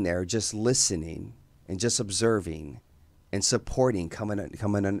sitting there just listening and just observing and supporting, coming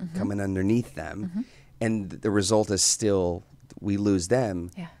underneath them, and the result is still we lose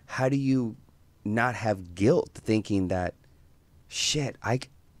them, how do you not have guilt thinking that, shit,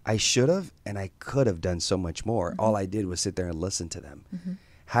 I should have and I could have done so much more. All I did was sit there and listen to them.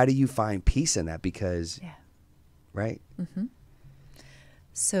 How do you find peace in that? Because, right?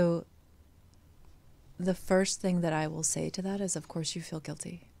 So the first thing that I will say to that is, of course, you feel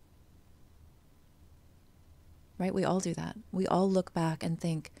guilty. Right? We all do that. We all look back and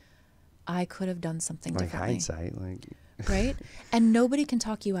think, I could have done something differently. Hindsight, right? And nobody can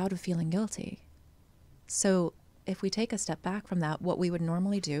talk you out of feeling guilty. So if we take a step back from that, what we would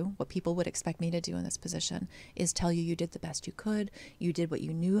normally do, what people would expect me to do in this position, is tell you did the best you could. You did what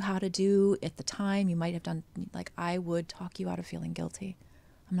you knew how to do at the time. You might have done, like, I would talk you out of feeling guilty.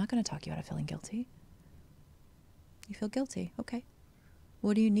 I'm not going to talk you out of feeling guilty. You feel guilty. Okay.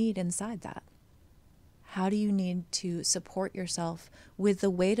 What do you need inside that? How do you need to support yourself with the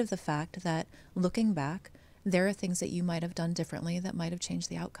weight of the fact that, looking back, there are things that you might have done differently that might have changed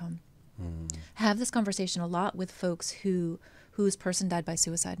the outcome? Have this conversation a lot with folks whose person died by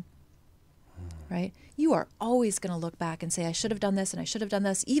suicide, right? You are always going to look back and say, I should have done this and I should have done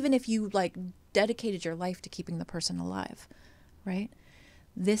this, even if you like dedicated your life to keeping the person alive, right?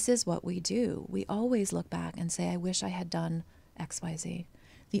 This is what we do. We always look back and say, I wish I had done X, Y, Z.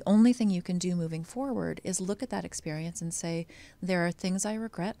 The only thing you can do moving forward is look at that experience and say, there are things I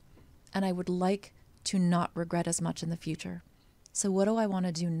regret and I would like to not regret as much in the future. So what do I want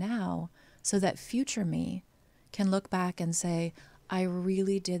to do now so that future me can look back and say, I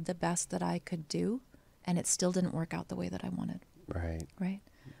really did the best that I could do and it still didn't work out the way that I wanted. Right. Right.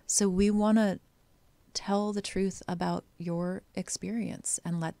 So we want to tell the truth about your experience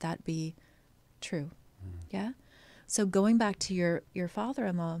and let that be true. Yeah. So going back to your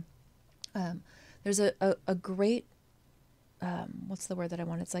father-in-law, there's a great, what's the word that I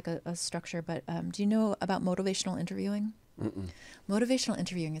want? It's like a structure, but do you know about motivational interviewing? Mm-mm. Motivational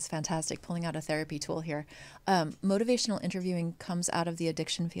interviewing is fantastic, pulling out a therapy tool here. Motivational interviewing comes out of the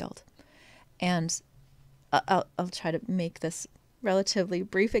addiction field. And I'll try to make this relatively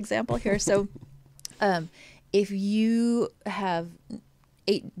brief example here. So if you have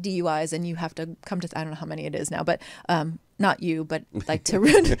 8 DUIs and you have to come to, I don't know how many it is now, but not you, but like to,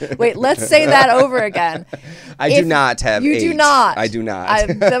 wait, let's say that over again. I do not have You 8. do not. I do not.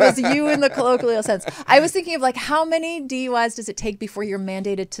 That was you in the colloquial sense. I was thinking of like, how many DUIs does it take before you're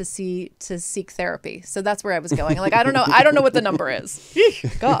mandated to seek therapy? So that's where I was going. Like, I don't know what the number is.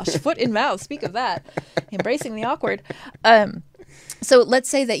 Gosh, foot in mouth. Speak of that. Embracing the awkward. So let's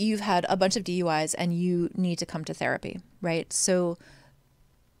say that you've had a bunch of DUIs and you need to come to therapy, right? So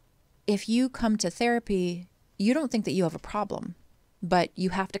if you come to therapy, you don't think that you have a problem, but you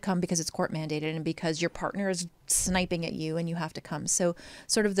have to come because it's court mandated and because your partner is sniping at you and you have to come. So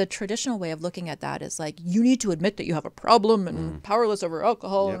sort of the traditional way of looking at that is like, you need to admit that you have a problem and powerless over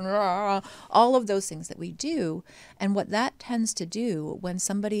alcohol and all of those things that we do. And what that tends to do when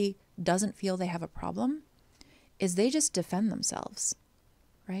somebody doesn't feel they have a problem is they just defend themselves,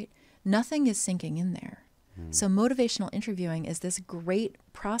 right? Nothing is sinking in there. So motivational interviewing is this great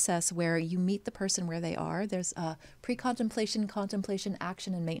process where you meet the person where they are. There's pre-contemplation, contemplation,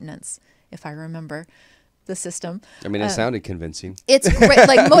 action, and maintenance, if I remember the system. I mean, it sounded convincing. It's great.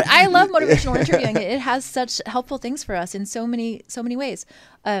 Like I love motivational interviewing. It has such helpful things for us in so many ways.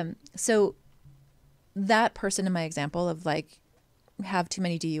 So that person in my example of like, have too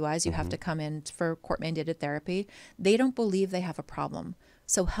many DUIs, you have to come in for court mandated therapy. They don't believe they have a problem.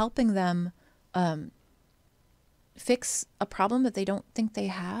 So helping them fix a problem that they don't think they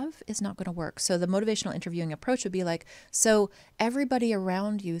have is not going to work. So the motivational interviewing approach would be like, so everybody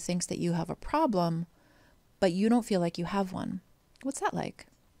around you thinks that you have a problem, but you don't feel like you have one. What's that like?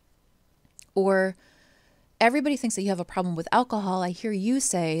 Or everybody thinks that you have a problem with alcohol. I hear you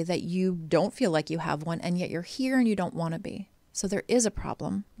say that you don't feel like you have one, and yet you're here and you don't want to be. So there is a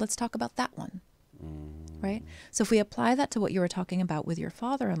problem. Let's talk about that one. Right? So if we apply that to what you were talking about with your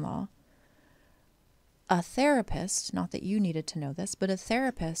father-in-law, a therapist, not that you needed to know this, but a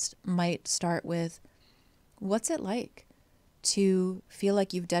therapist might start with, what's it like to feel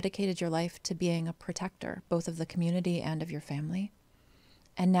like you've dedicated your life to being a protector, both of the community and of your family?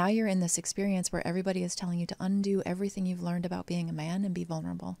 And now you're in this experience where everybody is telling you to undo everything you've learned about being a man and be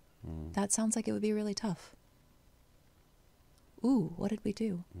vulnerable. That sounds like it would be really tough. Ooh, what did we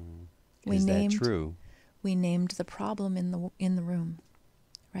do? Is that true? We named the problem in the room,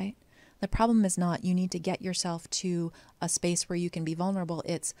 right? The problem is not you need to get yourself to a space where you can be vulnerable.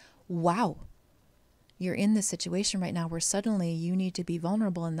 It's, wow, you're in this situation right now where suddenly you need to be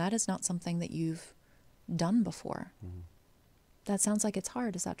vulnerable, and that is not something that you've done before. That sounds like it's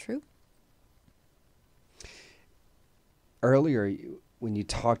hard. Is that true? Earlier, when you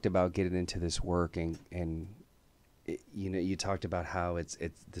talked about getting into this work and you talked about how it's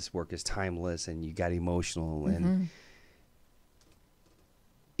this work is timeless and you got emotional and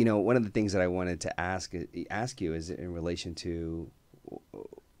one of the things that I wanted to ask you is in relation to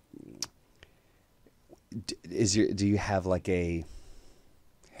is there like a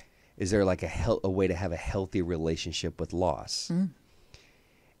way to have a healthy relationship with loss?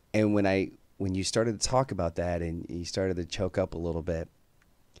 And when you started to talk about that and you started to choke up a little bit,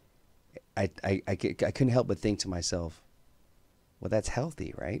 I couldn't help but think to myself, well, that's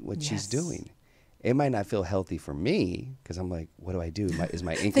healthy, right? What she's Yes. doing. It might not feel healthy for me because I'm like, what do I do? Is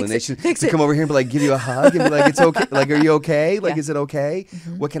my inclination fix to it. come over here and be like, give you a hug and be like, it's okay. Like, are you okay? Like, Yeah. is it okay?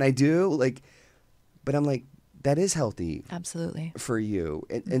 What can I do? Like, but I'm like, that is healthy Absolutely. for you.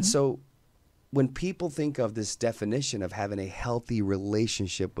 And so when people think of this definition of having a healthy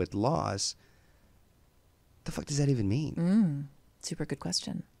relationship with loss, the fuck does that even mean? Super good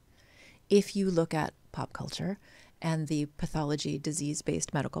question. If you look at pop culture and the pathology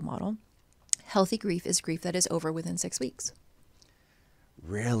disease-based medical model, healthy grief is grief that is over within 6 weeks.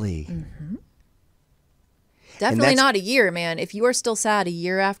 Really? Definitely that's- not a year, man. If you are still sad a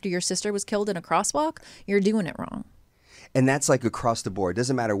year after your sister was killed in a crosswalk, you're doing it wrong. And that's like across the board.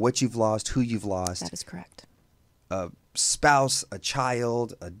 Doesn't matter what you've lost, who you've lost, That is correct. a spouse, a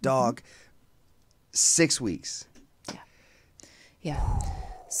child, a dog. 6 weeks. Yeah.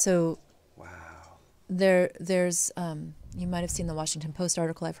 So Wow. there's you might have seen the Washington Post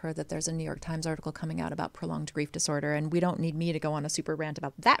article. I've heard that there's a New York Times article coming out about prolonged grief disorder, and we don't need me to go on a super rant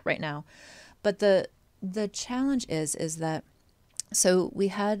about that right now. But the challenge is that, so we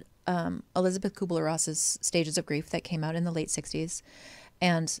had Elizabeth Kubler-Ross's Stages of Grief that came out in the late 60s,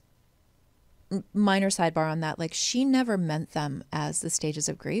 and minor sidebar on that, like, she never meant them as the stages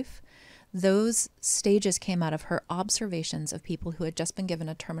of grief. Those stages came out of her observations of people who had just been given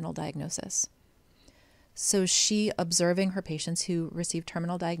a terminal diagnosis. So she, observing her patients who received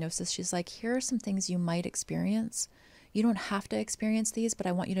terminal diagnosis, she's like, here are some things you might experience. You don't have to experience these, but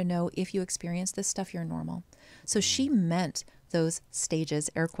I want you to know if you experience this stuff, you're normal. So she meant those stages,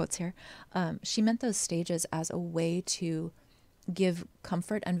 air quotes here, she meant those stages as a way to give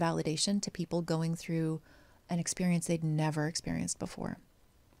comfort and validation to people going through an experience they'd never experienced before.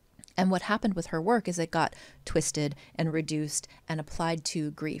 And what happened with her work is it got twisted and reduced and applied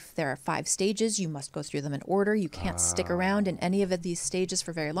to grief. There are 5 stages. You must go through them in order. You can't stick around in any of these stages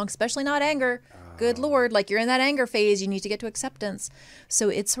for very long, especially not anger. Good Lord, like, you're in that anger phase. You need to get to acceptance. So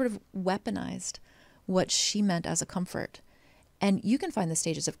it sort of weaponized what she meant as a comfort. And you can find the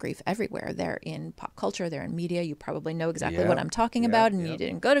stages of grief everywhere. They're in pop culture. They're in media. You probably know exactly what I'm talking about, and you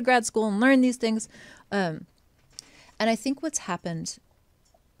didn't go to grad school and learn these things. And I think what's happened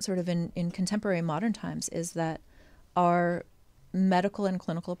sort of in contemporary modern times is that our medical and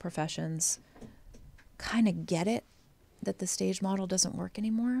clinical professions kind of get it, that the stage model doesn't work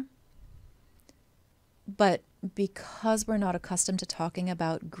anymore. But because we're not accustomed to talking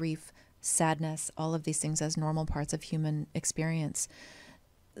about grief, sadness, all of these things as normal parts of human experience,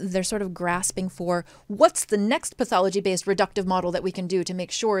 they're sort of grasping for what's the next pathology-based reductive model that we can do to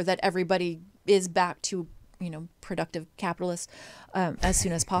make sure that everybody is back to, productive capitalists as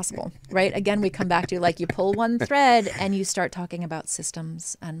soon as possible, right? Again, we come back to, like, you pull one thread and you start talking about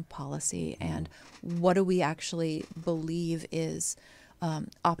systems and policy and what do we actually believe is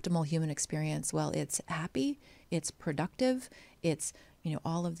optimal human experience. Well, it's happy, it's productive, it's,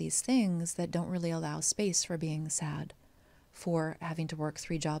 all of these things that don't really allow space for being sad, for having to work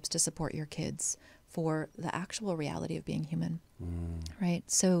 3 jobs to support your kids, for the actual reality of being human, right?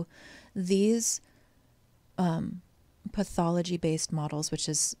 So these pathology-based models, which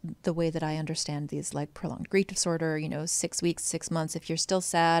is the way that I understand these, like prolonged grief disorder, 6 weeks, 6 months. If you're still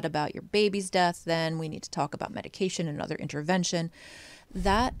sad about your baby's death, then we need to talk about medication and other intervention.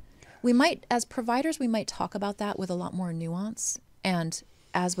 That we might, as providers, we might talk about that with a lot more nuance. And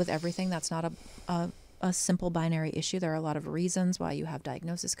as with everything, that's not a simple binary issue. There are a lot of reasons why you have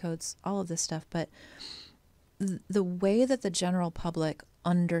diagnosis codes, all of this stuff. But the way that the general public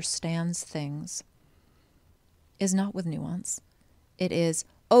understands things is not with nuance. It is,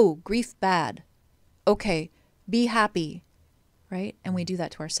 oh, grief bad. Okay, be happy, right? And we do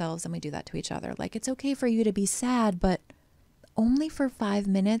that to ourselves and we do that to each other. Like, it's okay for you to be sad, but only for 5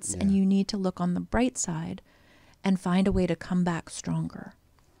 minutes, and you need to look on the bright side and find a way to come back stronger,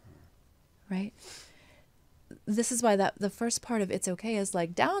 right? This is why the first part of It's Okay is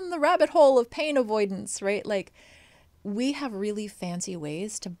like down the rabbit hole of pain avoidance, right? Like, we have really fancy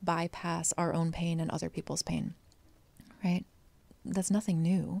ways to bypass our own pain and other people's pain, right? That's nothing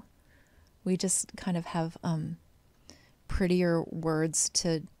new. We just kind of have prettier words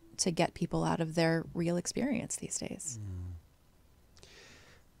to get people out of their real experience these days.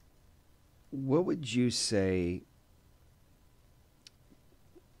 What would you say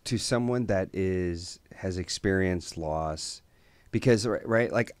to someone that has experienced loss? Because,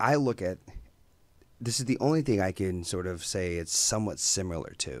 right, like, I look at, this is the only thing I can sort of say it's somewhat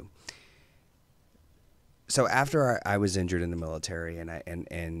similar to. So after I was injured in the military and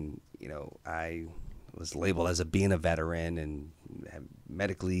I was labeled as being a veteran, and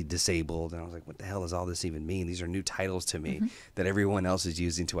medically disabled. And I was like, what the hell does all this even mean? These are new titles to me that everyone else is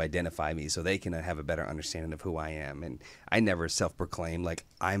using to identify me so they can have a better understanding of who I am. And I never self-proclaimed like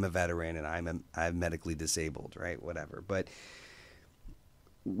I'm a veteran and I'm medically disabled, right? Whatever. But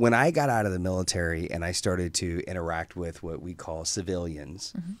when I got out of the military and I started to interact with what we call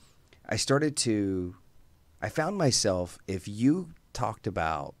civilians, I found myself, if you talked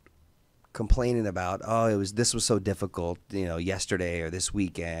about complaining about, oh, this was so difficult, yesterday or this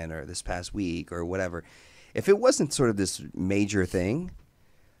weekend or this past week or whatever, if it wasn't sort of this major thing,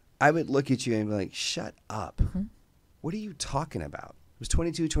 I would look at you and be like, shut up. What are you talking about? I was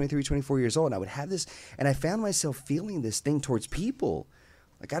 22, 23, 24 years old, and I would have this, and I found myself feeling this thing towards people.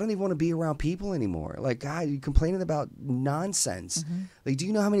 Like, I don't even want to be around people anymore. Like, God, you're complaining about nonsense. Like, do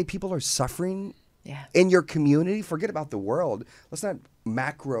you know how many people are suffering in your community? Forget about the world. Let's not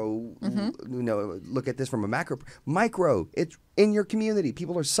macro, look at this from a macro. Micro, it's in your community.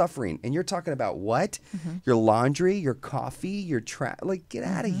 People are suffering. And you're talking about what? Your laundry, your coffee, your trash. Like, get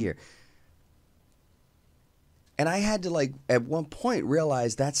out of here. And I had to, like, at one point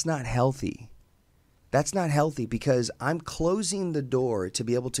realize that's not healthy. That's not healthy because I'm closing the door to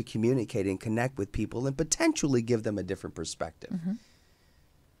be able to communicate and connect with people and potentially give them a different perspective.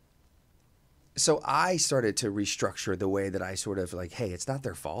 So I started to restructure the way that I sort of like, hey, it's not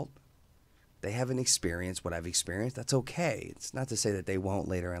their fault. They haven't experienced what I've experienced. That's okay. It's not to say that they won't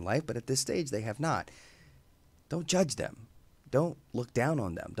later in life, but at this stage they have not. Don't judge them. Don't look down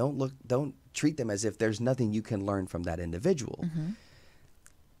on them. Don't treat them as if there's nothing you can learn from that individual.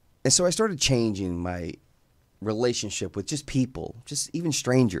 And so I started changing my relationship with just people, just even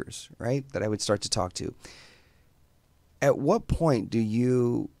strangers, right, that I would start to talk to. At what point do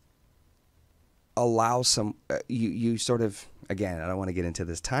you allow you sort of, again, I don't want to get into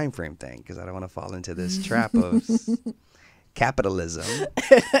this time frame thing because I don't want to fall into this trap of capitalism.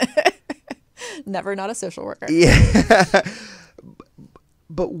 Never not a social worker. Yeah.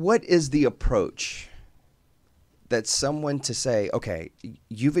 But what is the approach that someone to say, okay,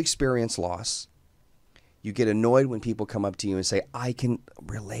 you've experienced loss. You get annoyed when people come up to you and say, I can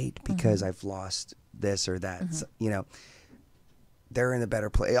relate because I've lost this or that. So, they're in a better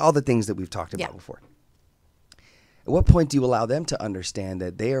place. All the things that we've talked about before. At what point do you allow them to understand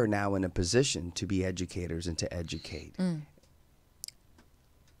that they are now in a position to be educators and to educate?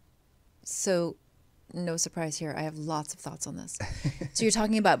 So no surprise here. I have lots of thoughts on this. So you're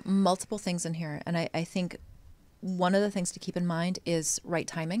talking about multiple things in here. And I think one of the things to keep in mind is right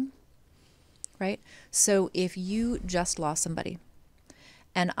timing, right? So if you just lost somebody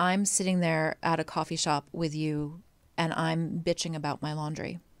and I'm sitting there at a coffee shop with you and I'm bitching about my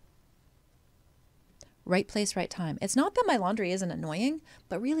laundry, right place, right time. It's not that my laundry isn't annoying,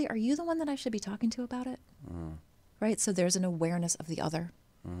 but really, are you the one that I should be talking to about it? Right? So there's an awareness of the other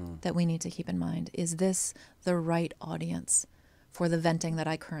that we need to keep in mind. Is this the right audience for the venting that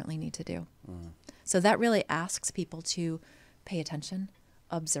I currently need to do? So that really asks people to pay attention,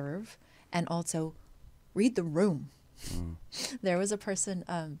 observe, and also read the room. There was a person,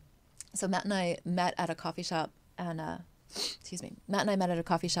 so Matt and I met at a coffee shop, and Matt and I met at a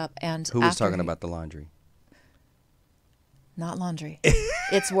coffee shop, and who was talking about the laundry? Not laundry.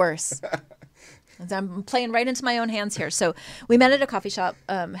 It's worse. I'm playing right into my own hands here. So we met at a coffee shop,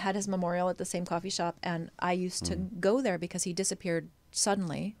 had his memorial at the same coffee shop, and I used to go there because he disappeared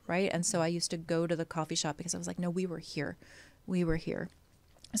suddenly, right? And so I used to go to the coffee shop because I was like, no, we were here. We were here.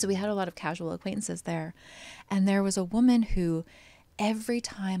 So we had a lot of casual acquaintances there. And there was a woman who, every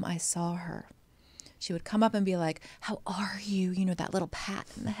time I saw her, she would come up and be like, how are you? You know, that little pat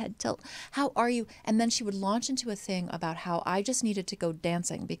and the head tilt. How are you? And then she would launch into a thing about how I just needed to go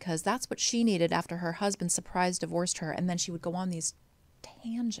dancing because that's what she needed after her husband surprise divorced her. And then she would go on these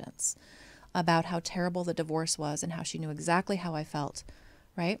tangents about how terrible the divorce was and how she knew exactly how I felt,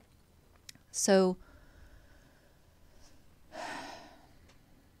 right? So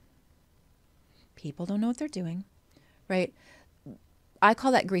people don't know what they're doing, right? I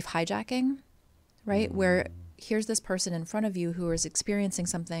call that grief hijacking. Right? Where here's this person in front of you who is experiencing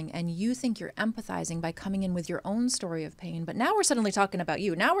something and you think you're empathizing by coming in with your own story of pain. But now we're suddenly talking about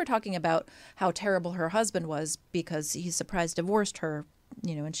you. Now we're talking about how terrible her husband was because he surprise divorced her,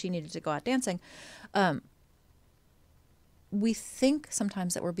 you know, and she needed to go out dancing. We think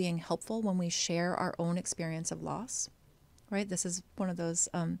sometimes that we're being helpful when we share our own experience of loss, right? This is one of those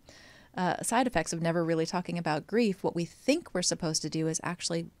side effects of never really talking about grief. What we think we're supposed to do is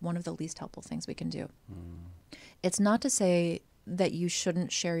actually one of the least helpful things we can do. It's not to say that you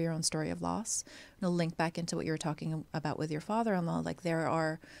shouldn't share your own story of loss. To link back into what you were talking about with your father-in-law, like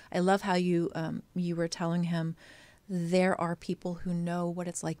I love how you were telling him there are people who know what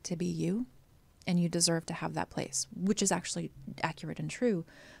it's like to be you, and you deserve to have that place, which is actually accurate and true.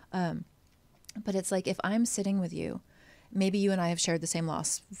 But it's like, if I'm sitting with you, maybe you and I have shared the same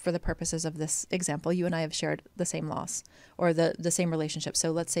loss. For the purposes of this example, you and I have shared the same loss, or the same relationship.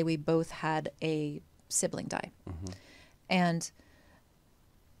 So let's say we both had a sibling die. Mm-hmm. And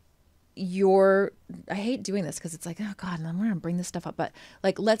I hate doing this because it's like, oh God, I'm going to bring this stuff up. But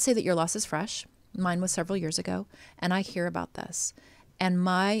like, let's say that your loss is fresh. Mine was several years ago. And I hear about this. And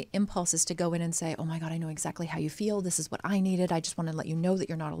my impulse is to go in and say, oh my God, I know exactly how you feel. This is what I needed. I just want to let you know that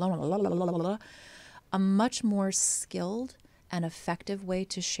you're not alone. Blah, blah, blah, blah, blah. A much more skilled and effective way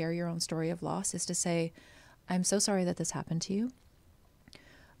to share your own story of loss is to say, I'm so sorry that this happened to you.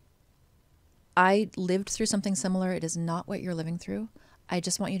 I lived through something similar. It is not what you're living through. I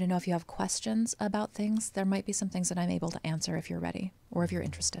just want you to know, if you have questions about things, there might be some things that I'm able to answer if you're ready or if you're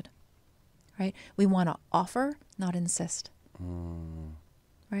interested, right? We want to offer, not insist,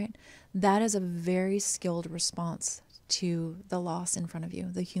 right? That is a very skilled response to the loss in front of you,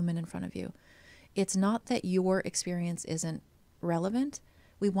 the human in front of you. It's not that your experience isn't relevant.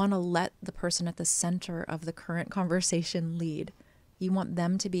 We want to let the person at the center of the current conversation lead. You want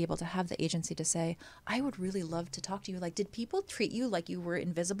them to be able to have the agency to say, I would really love to talk to you. Like, did people treat you like you were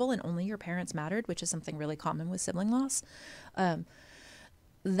invisible and only your parents mattered, which is something really common with sibling loss?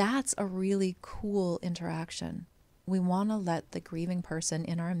 That's a really cool interaction. We want to let the grieving person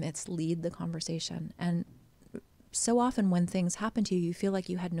in our midst lead the conversation. And so often when things happen to you, you feel like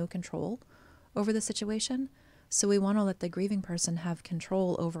you had no control over the situation. So we want to let the grieving person have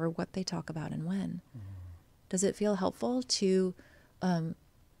control over what they talk about and when. Does it feel helpful to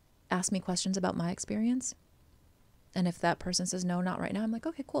ask me questions about my experience? And if that person says, no, not right now, I'm like,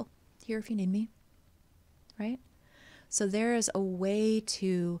 okay, cool. Here if you need me, right? So there is a way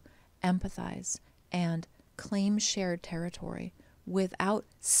to empathize and claim shared territory without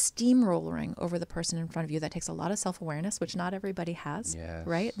steamrolling over the person in front of you. That takes a lot of self-awareness, which not everybody has, yes.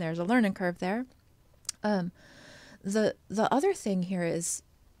 Right? There's a learning curve there. The other thing here is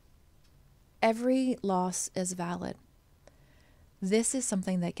every loss is valid. This is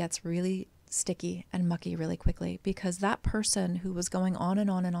something that gets really sticky and mucky really quickly, because that person who was going on and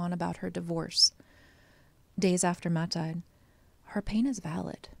on and on about her divorce days after Matt died, her pain is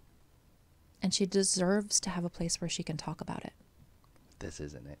valid. And she deserves to have a place where she can talk about it. This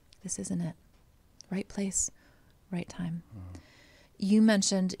isn't it. This isn't it. Right place, right time. You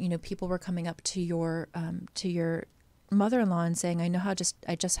mentioned, people were coming up to your mother-in-law and saying, I know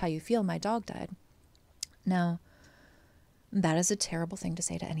just how you feel. My dog died. Now, that is a terrible thing to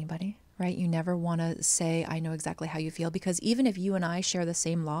say to anybody, right? You never want to say, I know exactly how you feel, because even if you and I share the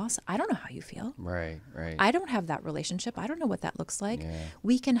same loss, I don't know how you feel. Right. I don't have that relationship. I don't know what that looks like. Yeah.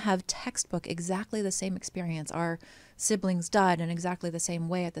 We can have textbook exactly the same experience. Our siblings died in exactly the same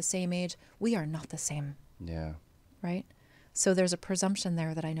way at the same age. We are not the same. Yeah. Right? So there's a presumption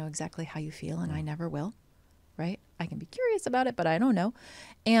there that I know exactly how you feel, and I never will. Right? I can be curious about it, but I don't know.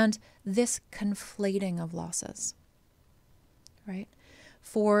 And this conflating of losses. Right?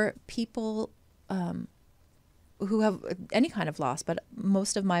 For people who have any kind of loss, but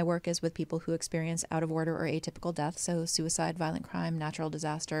most of my work is with people who experience out of order or atypical death, so suicide, violent crime, natural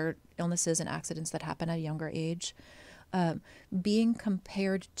disaster, illnesses and accidents that happen at a younger age. Being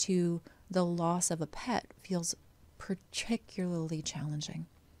compared to the loss of a pet feels particularly challenging,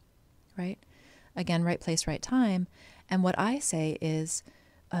 right? Again, right place, right time. And what I say is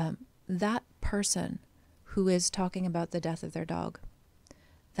that person who is talking about the death of their dog,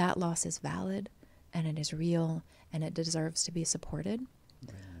 that loss is valid and it is real and it deserves to be supported.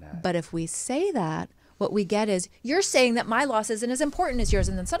 But if we say that, what we get is, you're saying that my loss isn't as important as yours,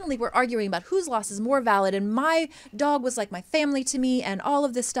 and then suddenly we're arguing about whose loss is more valid, and my dog was like my family to me, and all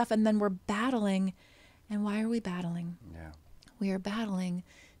of this stuff, and then we're battling. And why are we battling? Yeah. We are battling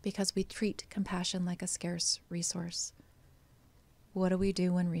because we treat compassion like a scarce resource. What do we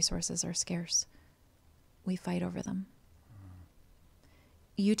do when resources are scarce? We fight over them.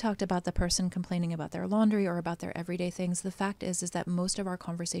 You talked about the person complaining about their laundry or about their everyday things. The fact is that most of our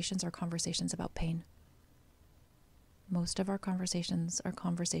conversations are conversations about pain. Most of our conversations are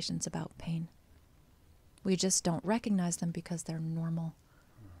conversations about pain. We just don't recognize them because they're normal.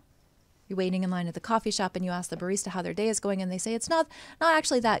 You're waiting in line at the coffee shop and you ask the barista how their day is going, and they say, it's not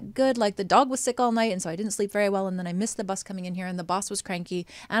actually that good. Like, the dog was sick all night, and so I didn't sleep very well, and then I missed the bus coming in here, and the boss was cranky,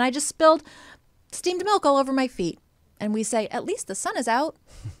 and I just spilled steamed milk all over my feet. And we say, at least the sun is out.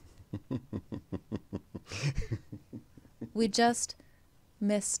 We just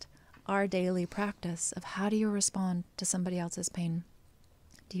missed our daily practice of how do you respond to somebody else's pain?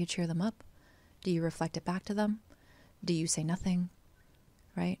 Do you cheer them up? Do you reflect it back to them? Do you say nothing?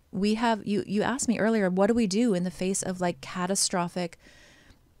 Right? We have, you asked me earlier, what do we do in the face of like catastrophic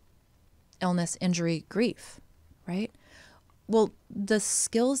illness, injury, grief, right? Well, the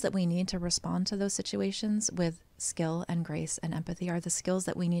skills that we need to respond to those situations with skill and grace and empathy are the skills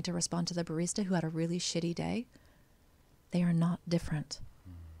that we need to respond to the barista who had a really shitty day. They are not different.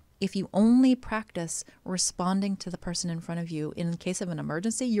 If you only practice responding to the person in front of you in case of an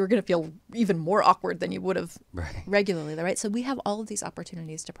emergency, you're going to feel even more awkward than you would have regularly, right? So we have all of these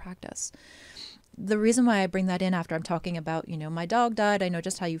opportunities to practice. The reason why I bring that in after I'm talking about, my dog died, I know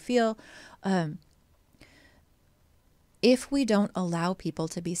just how you feel. If we don't allow people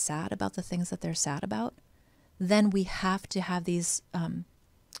to be sad about the things that they're sad about, then we have to have these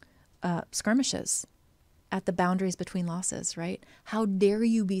skirmishes at the boundaries between losses, right? How dare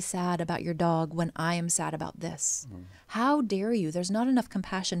you be sad about your dog when I am sad about this? How dare you? There's not enough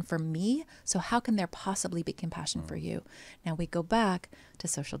compassion for me, so how can there possibly be compassion for you? Now we go back to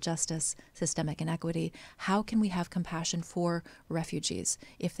social justice, systemic inequity. How can we have compassion for refugees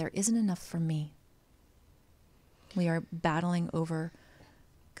if there isn't enough for me? We are battling over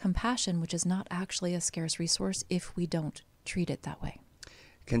compassion, which is not actually a scarce resource if we don't treat it that way.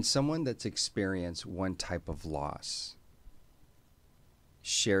 Can someone that's experienced one type of loss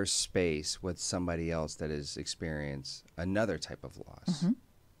share space with somebody else that has experienced another type of loss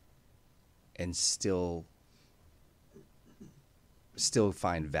and still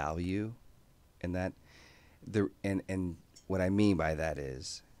find value in that? And what I mean by that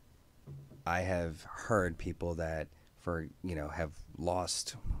is I have heard people that have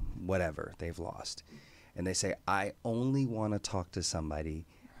lost whatever they've lost. And they say, I only want to talk to somebody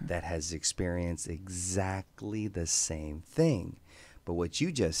that has experienced exactly the same thing. But what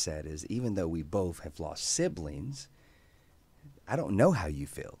you just said is, even though we both have lost siblings, I don't know how you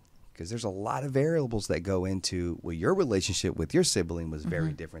feel, because there's a lot of variables that go into, well, your relationship with your sibling was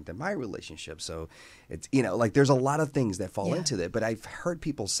very different than my relationship. So it's, there's a lot of things that fall into that. But I've heard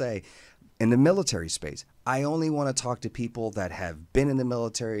people say, in the military space, I only want to talk to people that have been in the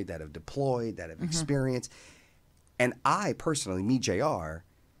military, that have deployed, that have experienced. And I personally, me, JR,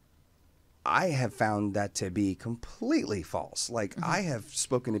 I have found that to be completely false. Like, I have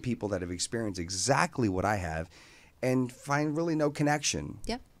spoken to people that have experienced exactly what I have and find really no connection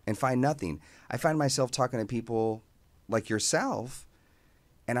and find nothing. I find myself talking to people like yourself,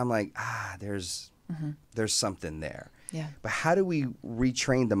 and I'm like, there's something there. Yeah. But how do we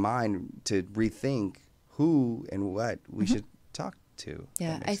retrain the mind to rethink who and what we should talk to?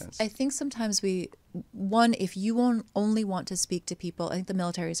 Yeah, I think sometimes if you only want to speak to people, I think the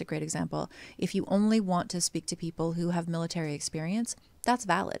military is a great example. If you only want to speak to people who have military experience, that's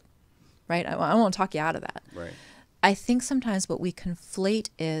valid, right? I won't talk you out of that. Right. I think sometimes what we conflate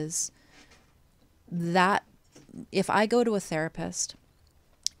is that if I go to a therapist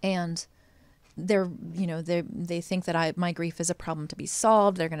and they think that my grief is a problem to be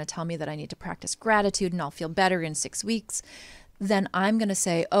solved, they're going to tell me that I need to practice gratitude and I'll feel better in 6 weeks, then I'm going to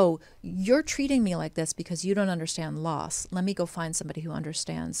say, oh, you're treating me like this because you don't understand loss. Let me go find somebody who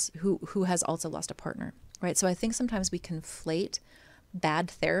understands, who has also lost a partner, right? So I think sometimes we conflate bad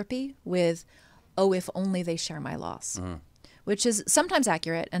therapy with, oh, if only they share my loss. Which is sometimes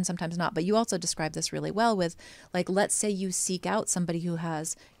accurate and sometimes not. But you also described this really well with, like, let's say you seek out somebody who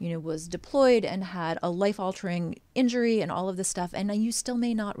has, was deployed and had a life-altering injury and all of this stuff, and you still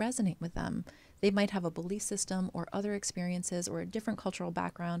may not resonate with them. They might have a belief system or other experiences or a different cultural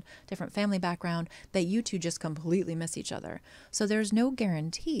background, different family background, that you two just completely miss each other. So there's no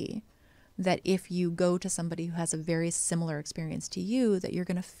guarantee that if you go to somebody who has a very similar experience to you, that you're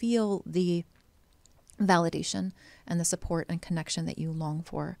going to feel the validation and the support and connection that you long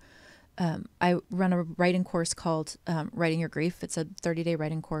for. I run a writing course called Writing Your Grief. It's a 30-day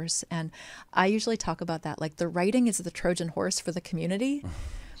writing course. And I usually talk about that. Like, the writing is the Trojan horse for the community.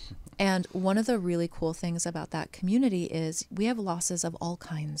 And one of the really cool things about that community is we have losses of all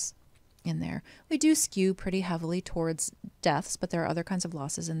kinds in there. We do skew pretty heavily towards deaths, but there are other kinds of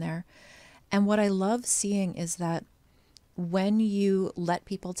losses in there. And what I love seeing is that when you let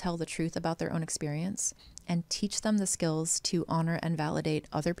people tell the truth about their own experience and teach them the skills to honor and validate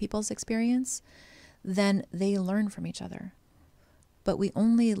other people's experience, then they learn from each other. But we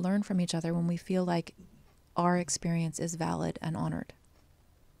only learn from each other when we feel like our experience is valid and honored.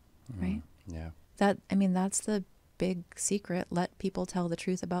 Right? Yeah. That's the big secret. Let people tell the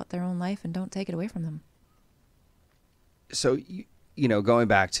truth about their own life and don't take it away from them. So, going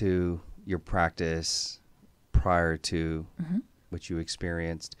back to your practice prior to what you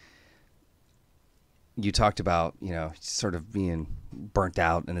experienced, you talked about, sort of being burnt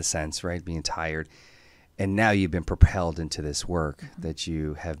out in a sense, right? Being tired. And now you've been propelled into this work that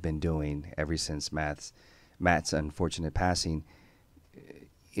you have been doing ever since Matt's unfortunate passing.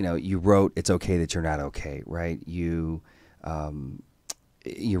 You know, you wrote "It's Okay That You're Not Okay," right? You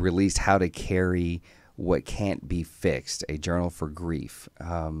released "How to Carry What Can't Be Fixed," a journal for grief.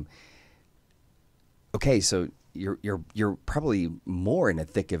 Okay, so you're probably more in the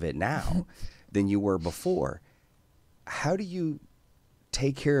thick of it now than you were before. How do you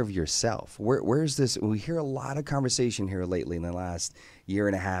take care of yourself? Where's this? We hear a lot of conversation here lately in the last year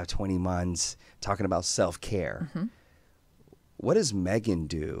and a half, 20 months, talking about self-care. Mm-hmm. What does Megan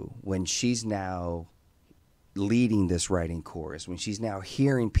do when she's now leading this writing course, when she's now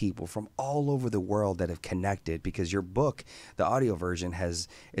hearing people from all over the world that have connected? Because your book, the audio version,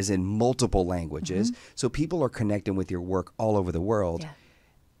 is in multiple languages. Mm-hmm. So people are connecting with your work all over the world. Yeah.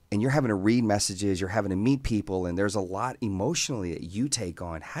 And you're having to read messages, you're having to meet people, and there's a lot emotionally that you take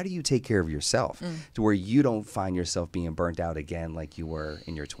on. How do you take care of yourself to where you don't find yourself being burnt out again like you were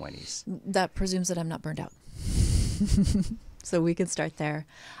in your 20s? That presumes that I'm not burnt out. So we can start there.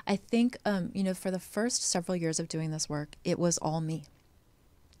 I think, for the first several years of doing this work, it was all me,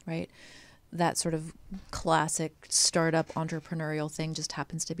 right? That sort of classic startup entrepreneurial thing just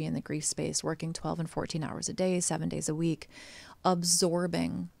happens to be in the grief space, working 12 and 14 hours a day, 7 days a week,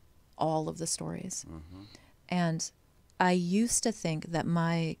 absorbing all of the stories. Mm-hmm. And I used to think that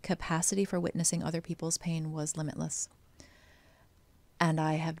my capacity for witnessing other people's pain was limitless. And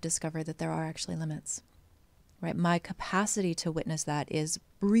I have discovered that there are actually limits, right? My capacity to witness that is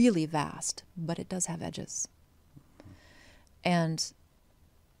really vast, but it does have edges. Mm-hmm. And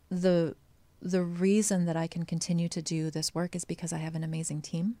the reason that I can continue to do this work is because I have an amazing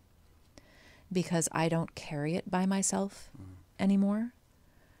team, because I don't carry it by myself anymore.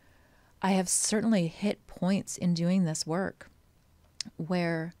 I have certainly hit points in doing this work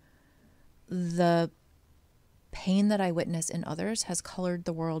where the pain that I witness in others has colored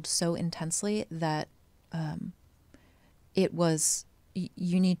the world so intensely that it was,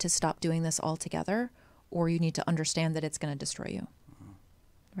 you need to stop doing this altogether, or you need to understand that it's going to destroy you,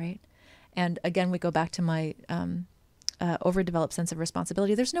 right? And again, we go back to my overdeveloped sense of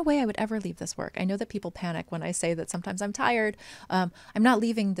responsibility. There's no way I would ever leave this work. I know that people panic when I say that sometimes I'm tired. I'm not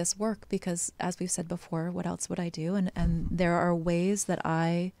leaving this work because, as we've said before, what else would I do? And there are ways that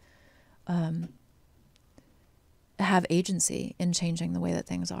I have agency in changing the way that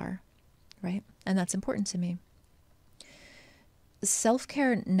things are, right? And that's important to me.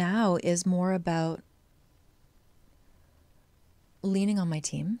 Self-care now is more about leaning on my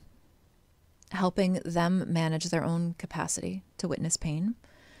team, helping them manage their own capacity to witness pain.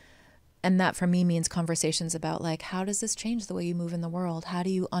 And that for me means conversations about, like, how does this change the way you move in the world? How do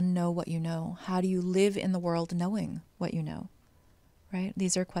you unknow what you know? How do you live in the world knowing what you know, right?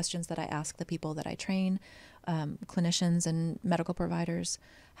 These are questions that I ask the people that I train, clinicians and medical providers.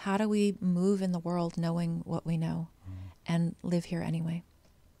 How do we move in the world knowing what we know and live here anyway,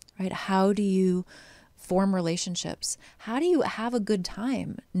 right? How do you form relationships? How do you have a good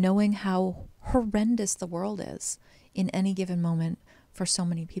time knowing how horrendous the world is in any given moment for so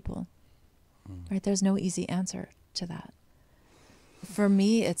many people? Right? There's no easy answer to that. For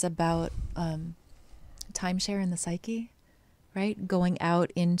me, it's about timeshare in the psyche, right? Going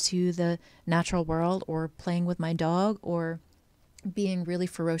out into the natural world, or playing with my dog, or being really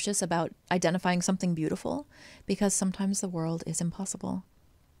ferocious about identifying something beautiful, because sometimes the world is impossible.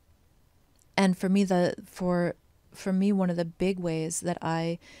 And for me, one of the big ways that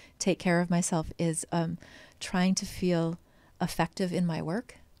I take care of myself is trying to feel effective in my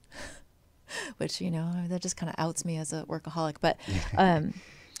work, which, that just kind of outs me as a workaholic. But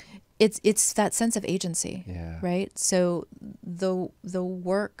it's that sense of agency, right? So the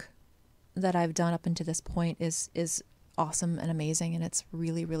work that I've done up until this point is awesome and amazing, and it's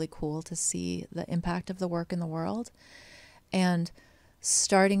really, really cool to see the impact of the work in the world. And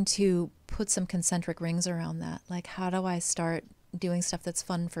starting to put some concentric rings around that. Like, how do I start doing stuff that's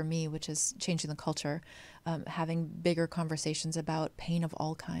fun for me, which is changing the culture, having bigger conversations about pain of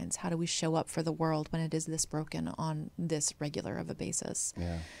all kinds. How do we show up for the world when it is this broken on this regular of a basis?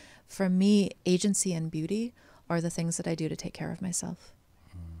 Yeah. For me, agency and beauty are the things that I do to take care of myself.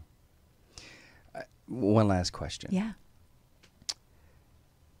 One last question. Yeah.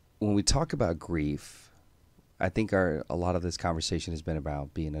 When we talk about grief, I think a lot of this conversation has been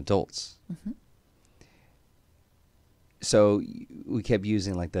about being adults. Mm-hmm. So we kept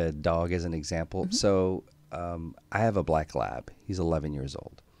using like the dog as an example. Mm-hmm. So I have a black lab. He's 11 years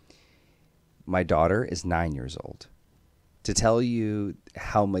old. My daughter is 9 years old. To tell you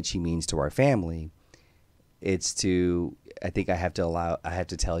how much he means to our family, I think I have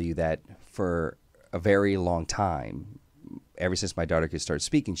to tell you that for a very long time, ever since my daughter could start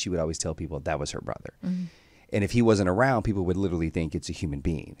speaking, she would always tell people that was her brother. Mm-hmm. And if he wasn't around, people would literally think it's a human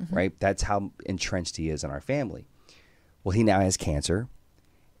being, Mm-hmm. right? That's how entrenched he is in our family. Well, he now has cancer.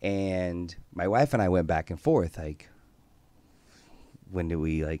 And my wife and I went back and forth, like, when do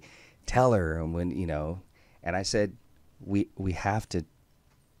we, like, tell her? And when, you know, and I said, we have to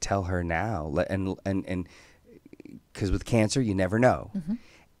tell her now. And because with cancer, you never know. Mm-hmm.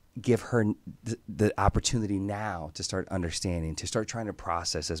 Give her the opportunity now to start understanding, to start trying to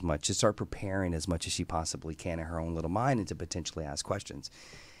process as much, to start preparing as much as she possibly can in her own little mind, and to potentially ask questions.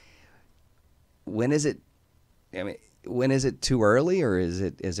 When is it too early, or is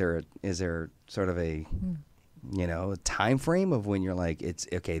there sort of a a time frame of when you're like, it's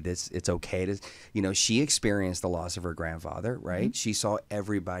okay to, she experienced the loss of her grandfather, right? Mm-hmm. She saw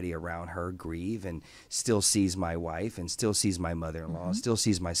everybody around her grieve, and still sees my wife, and still sees my mother-in-law, mm-hmm. still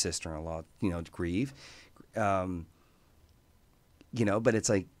sees my sister-in-law, grieve. But it's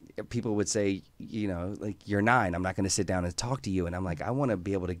like, people would say, like, you're 9, I'm not going to sit down and talk to you. And I'm like, I want to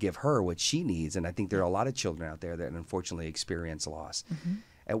be able to give her what she needs. And I think there are a lot of children out there that unfortunately experience loss. Mm-hmm.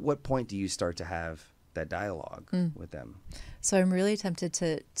 At what point do you start to have that dialogue with them? So I'm really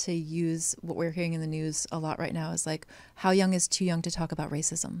tempted to use what we're hearing in the news a lot right now is like, how young is too young to talk about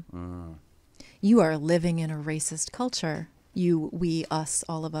racism? Mm. You are living in a racist culture. You, we, us,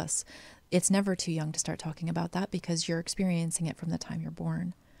 all of us. It's never too young to start talking about that because you're experiencing it from the time you're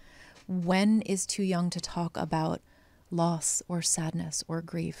born. When is too young to talk about loss or sadness or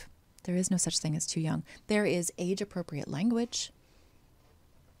grief? There is no such thing as too young. There is age-appropriate language.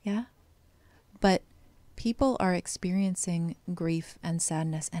 Yeah? But people are experiencing grief and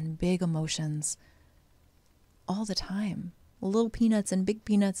sadness and big emotions all the time. Little peanuts and big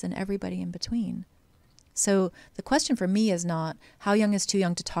peanuts and everybody in between. So the question for me is not how young is too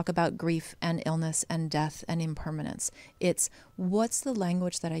young to talk about grief and illness and death and impermanence. It's what's the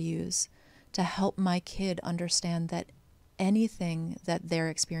language that I use to help my kid understand that anything that they're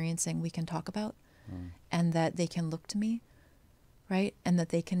experiencing we can talk about and that they can look to me, right? And that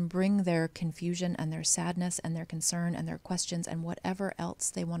they can bring their confusion and their sadness and their concern and their questions and whatever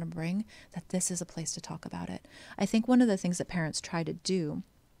else they want to bring, that this is a place to talk about it. I think one of the things that parents try to do,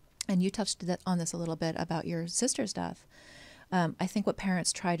 and you touched on this a little bit about your sister's death. I think what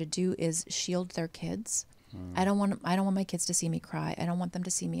parents try to do is shield their kids. I don't want my kids to see me cry. I don't want them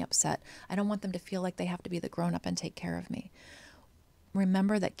to see me upset. I don't want them to feel like they have to be the grown-up and take care of me.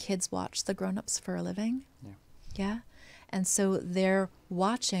 Remember that kids watch the grown-ups for a living. Yeah. And so they're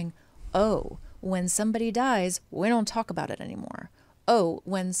watching, when somebody dies, we don't talk about it anymore.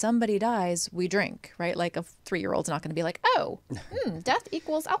 When somebody dies, we drink, right? Like a 3-year-old's not going to be like, death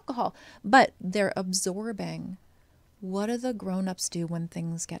equals alcohol. But they're absorbing, what do the grown-ups do when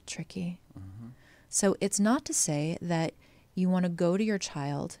things get tricky? Mm-hmm. So it's not to say that you want to go to your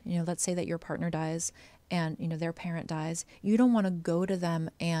child, let's say that your partner dies and, their parent dies. You don't want to go to them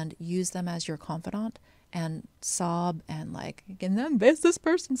and use them as your confidant and sob and like, and then this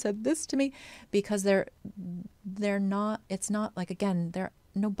person said this to me, because they're not, it's not like, again, there are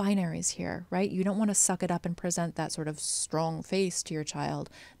no binaries here, right? You don't want to suck it up and present that sort of strong face to your child.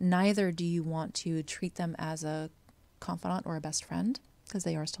 Neither do you want to treat them as a confidant or a best friend, because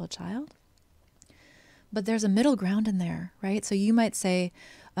they are still a child. But there's a middle ground in there, right? So you might say,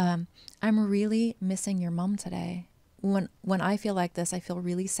 I'm really missing your mom today. When I feel like this, I feel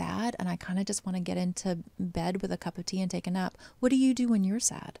really sad and I kind of just want to get into bed with a cup of tea and take a nap. What do you do when you're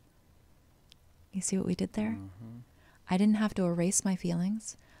sad? You see what we did there? Mm-hmm. I didn't have to erase my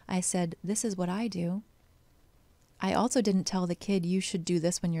feelings. I said, this is what I do. I also didn't tell the kid, you should do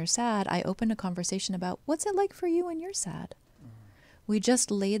this when you're sad. I opened a conversation about what's it like for you when you're sad. Mm-hmm. We just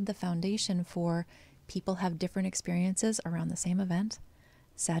laid the foundation for people have different experiences around the same event.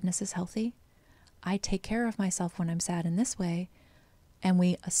 Sadness is healthy. I take care of myself when I'm sad in this way. And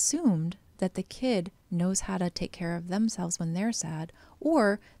we assumed that the kid knows how to take care of themselves when they're sad,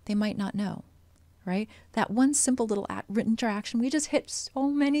 or they might not know, right? That one simple little interaction, we just hit so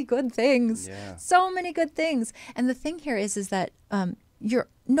many good things, so many good things. And the thing here is that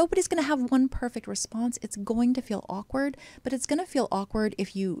nobody's going to have one perfect response. It's going to feel awkward, but it's going to feel awkward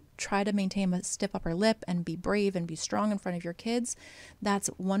if you try to maintain a stiff upper lip and be brave and be strong in front of your kids. That's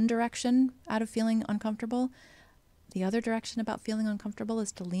one direction out of feeling uncomfortable. The other direction about feeling uncomfortable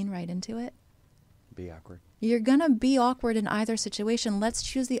is to lean right into it. Be awkward. You're going to be awkward in either situation. Let's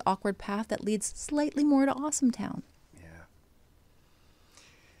choose the awkward path that leads slightly more to Awesome Town. Yeah.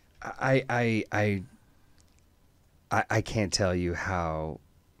 I can't tell you how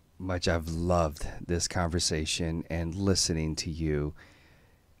much I've loved this conversation and listening to you.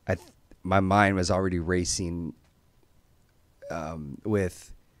 my mind was already racing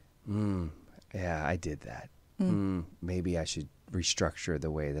with, yeah, I did that. Maybe I should restructure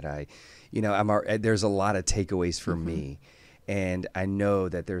the way that I, there's a lot of takeaways for me. And I know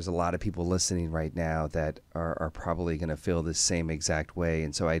that there's a lot of people listening right now that are probably going to feel the same exact way.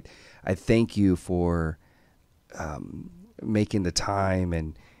 And so I thank you for making the time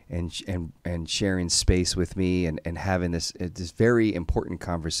and sharing space with me and having this very important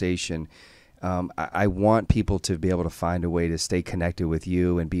conversation. I want people to be able to find a way to stay connected with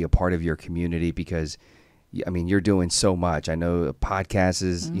you and be a part of your community because, I mean, you're doing so much. I know a podcast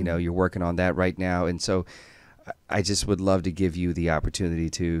is, you're working on that right now. And so I just would love to give you the opportunity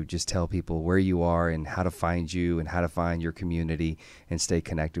to just tell people where you are and how to find you and how to find your community and stay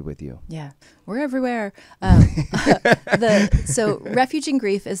connected with you. Yeah, we're everywhere. So Refuge in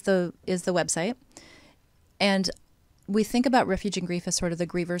Grief is the website. And we think about Refuge in Grief as sort of the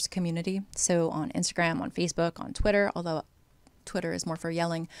grievers community. So on Instagram, on Facebook, on Twitter, although Twitter is more for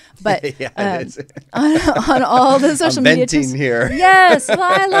yelling, but on all the social media. Venting here. Yes, well,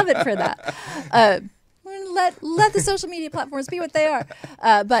 I love it for that. Let the social media platforms be what they are.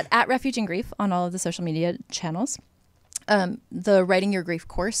 But at Refuge in Grief on all of the social media channels. The Writing Your Grief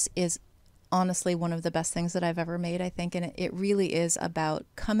course is honestly one of the best things that I've ever made, I think. And it really is about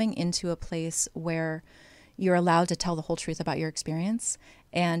coming into a place where you're allowed to tell the whole truth about your experience.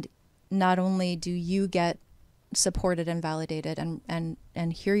 And not only do you get supported and validated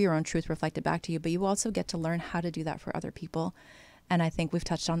and hear your own truth reflected back to you, but you also get to learn how to do that for other people. And I think we've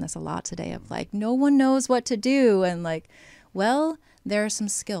touched on this a lot today of like, no one knows what to do. And like, well, there are some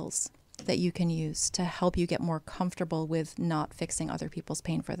skills that you can use to help you get more comfortable with not fixing other people's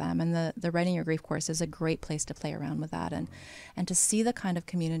pain for them. And the Writing Your Grief course is a great place to play around with that and to see the kind of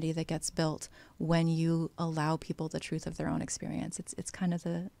community that gets built when you allow people the truth of their own experience. It's kind of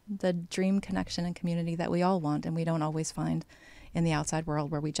the dream connection and community that we all want and we don't always find in the outside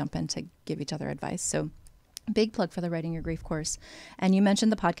world where we jump in to give each other advice. So big plug for the Writing Your Grief course. And you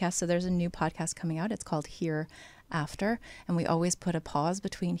mentioned the podcast. So there's a new podcast coming out. It's called Here After. And we always put a pause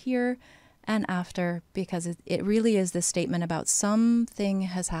between here and after because it really is this statement about something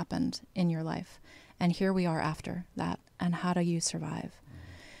has happened in your life. And here we are after that. And how do you survive?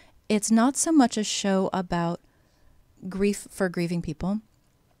 It's not so much a show about grief for grieving people.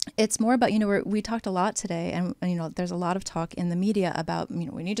 It's more about, we talked a lot today and, there's a lot of talk in the media about,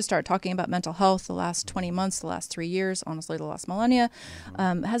 we need to start talking about mental health. The last 20 months, the last 3 years, honestly, the last millennia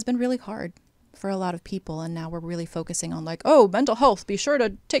has been really hard for a lot of people. And now we're really focusing on like, oh, mental health, be sure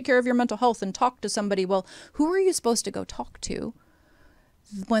to take care of your mental health and talk to somebody. Well, who are you supposed to go talk to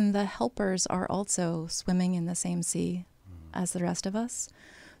when the helpers are also swimming in the same sea as the rest of us?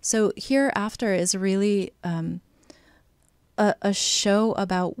 So Hereafter is really a show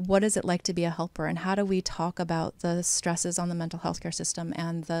about what is it like to be a helper and how do we talk about the stresses on the mental health care system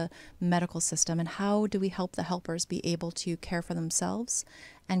and the medical system and how do we help the helpers be able to care for themselves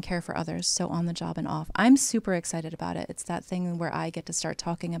and care for others, so on the job and off. I'm super excited about it. It's that thing where I get to start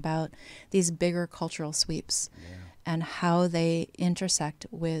talking about these bigger cultural sweeps and how they intersect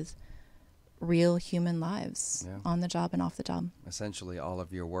with real human lives on the job and off the job. Essentially all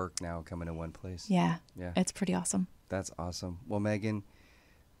of your work now coming in one place. Yeah. It's pretty awesome. That's awesome. Well, Megan,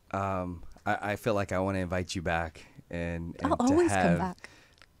 I feel like I want to invite you back and I'll to always have come back.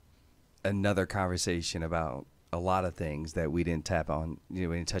 Another conversation about a lot of things that we didn't tap on, we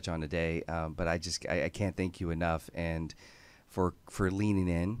didn't touch on today. But I can't thank you enough and for leaning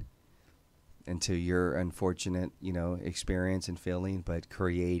in into your unfortunate, experience and feeling, but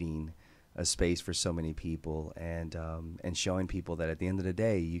creating a space for so many people and showing people that at the end of the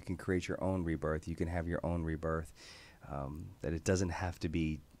day, you can create your own rebirth. You can have your own rebirth. That it doesn't have to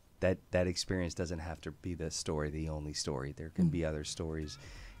be that experience doesn't have to be the story, the only story. There can be other stories.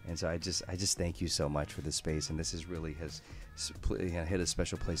 And so I just thank you so much for this space. And this really has hit a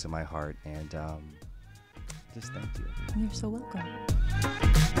special place in my heart. And just thank you. You're so welcome.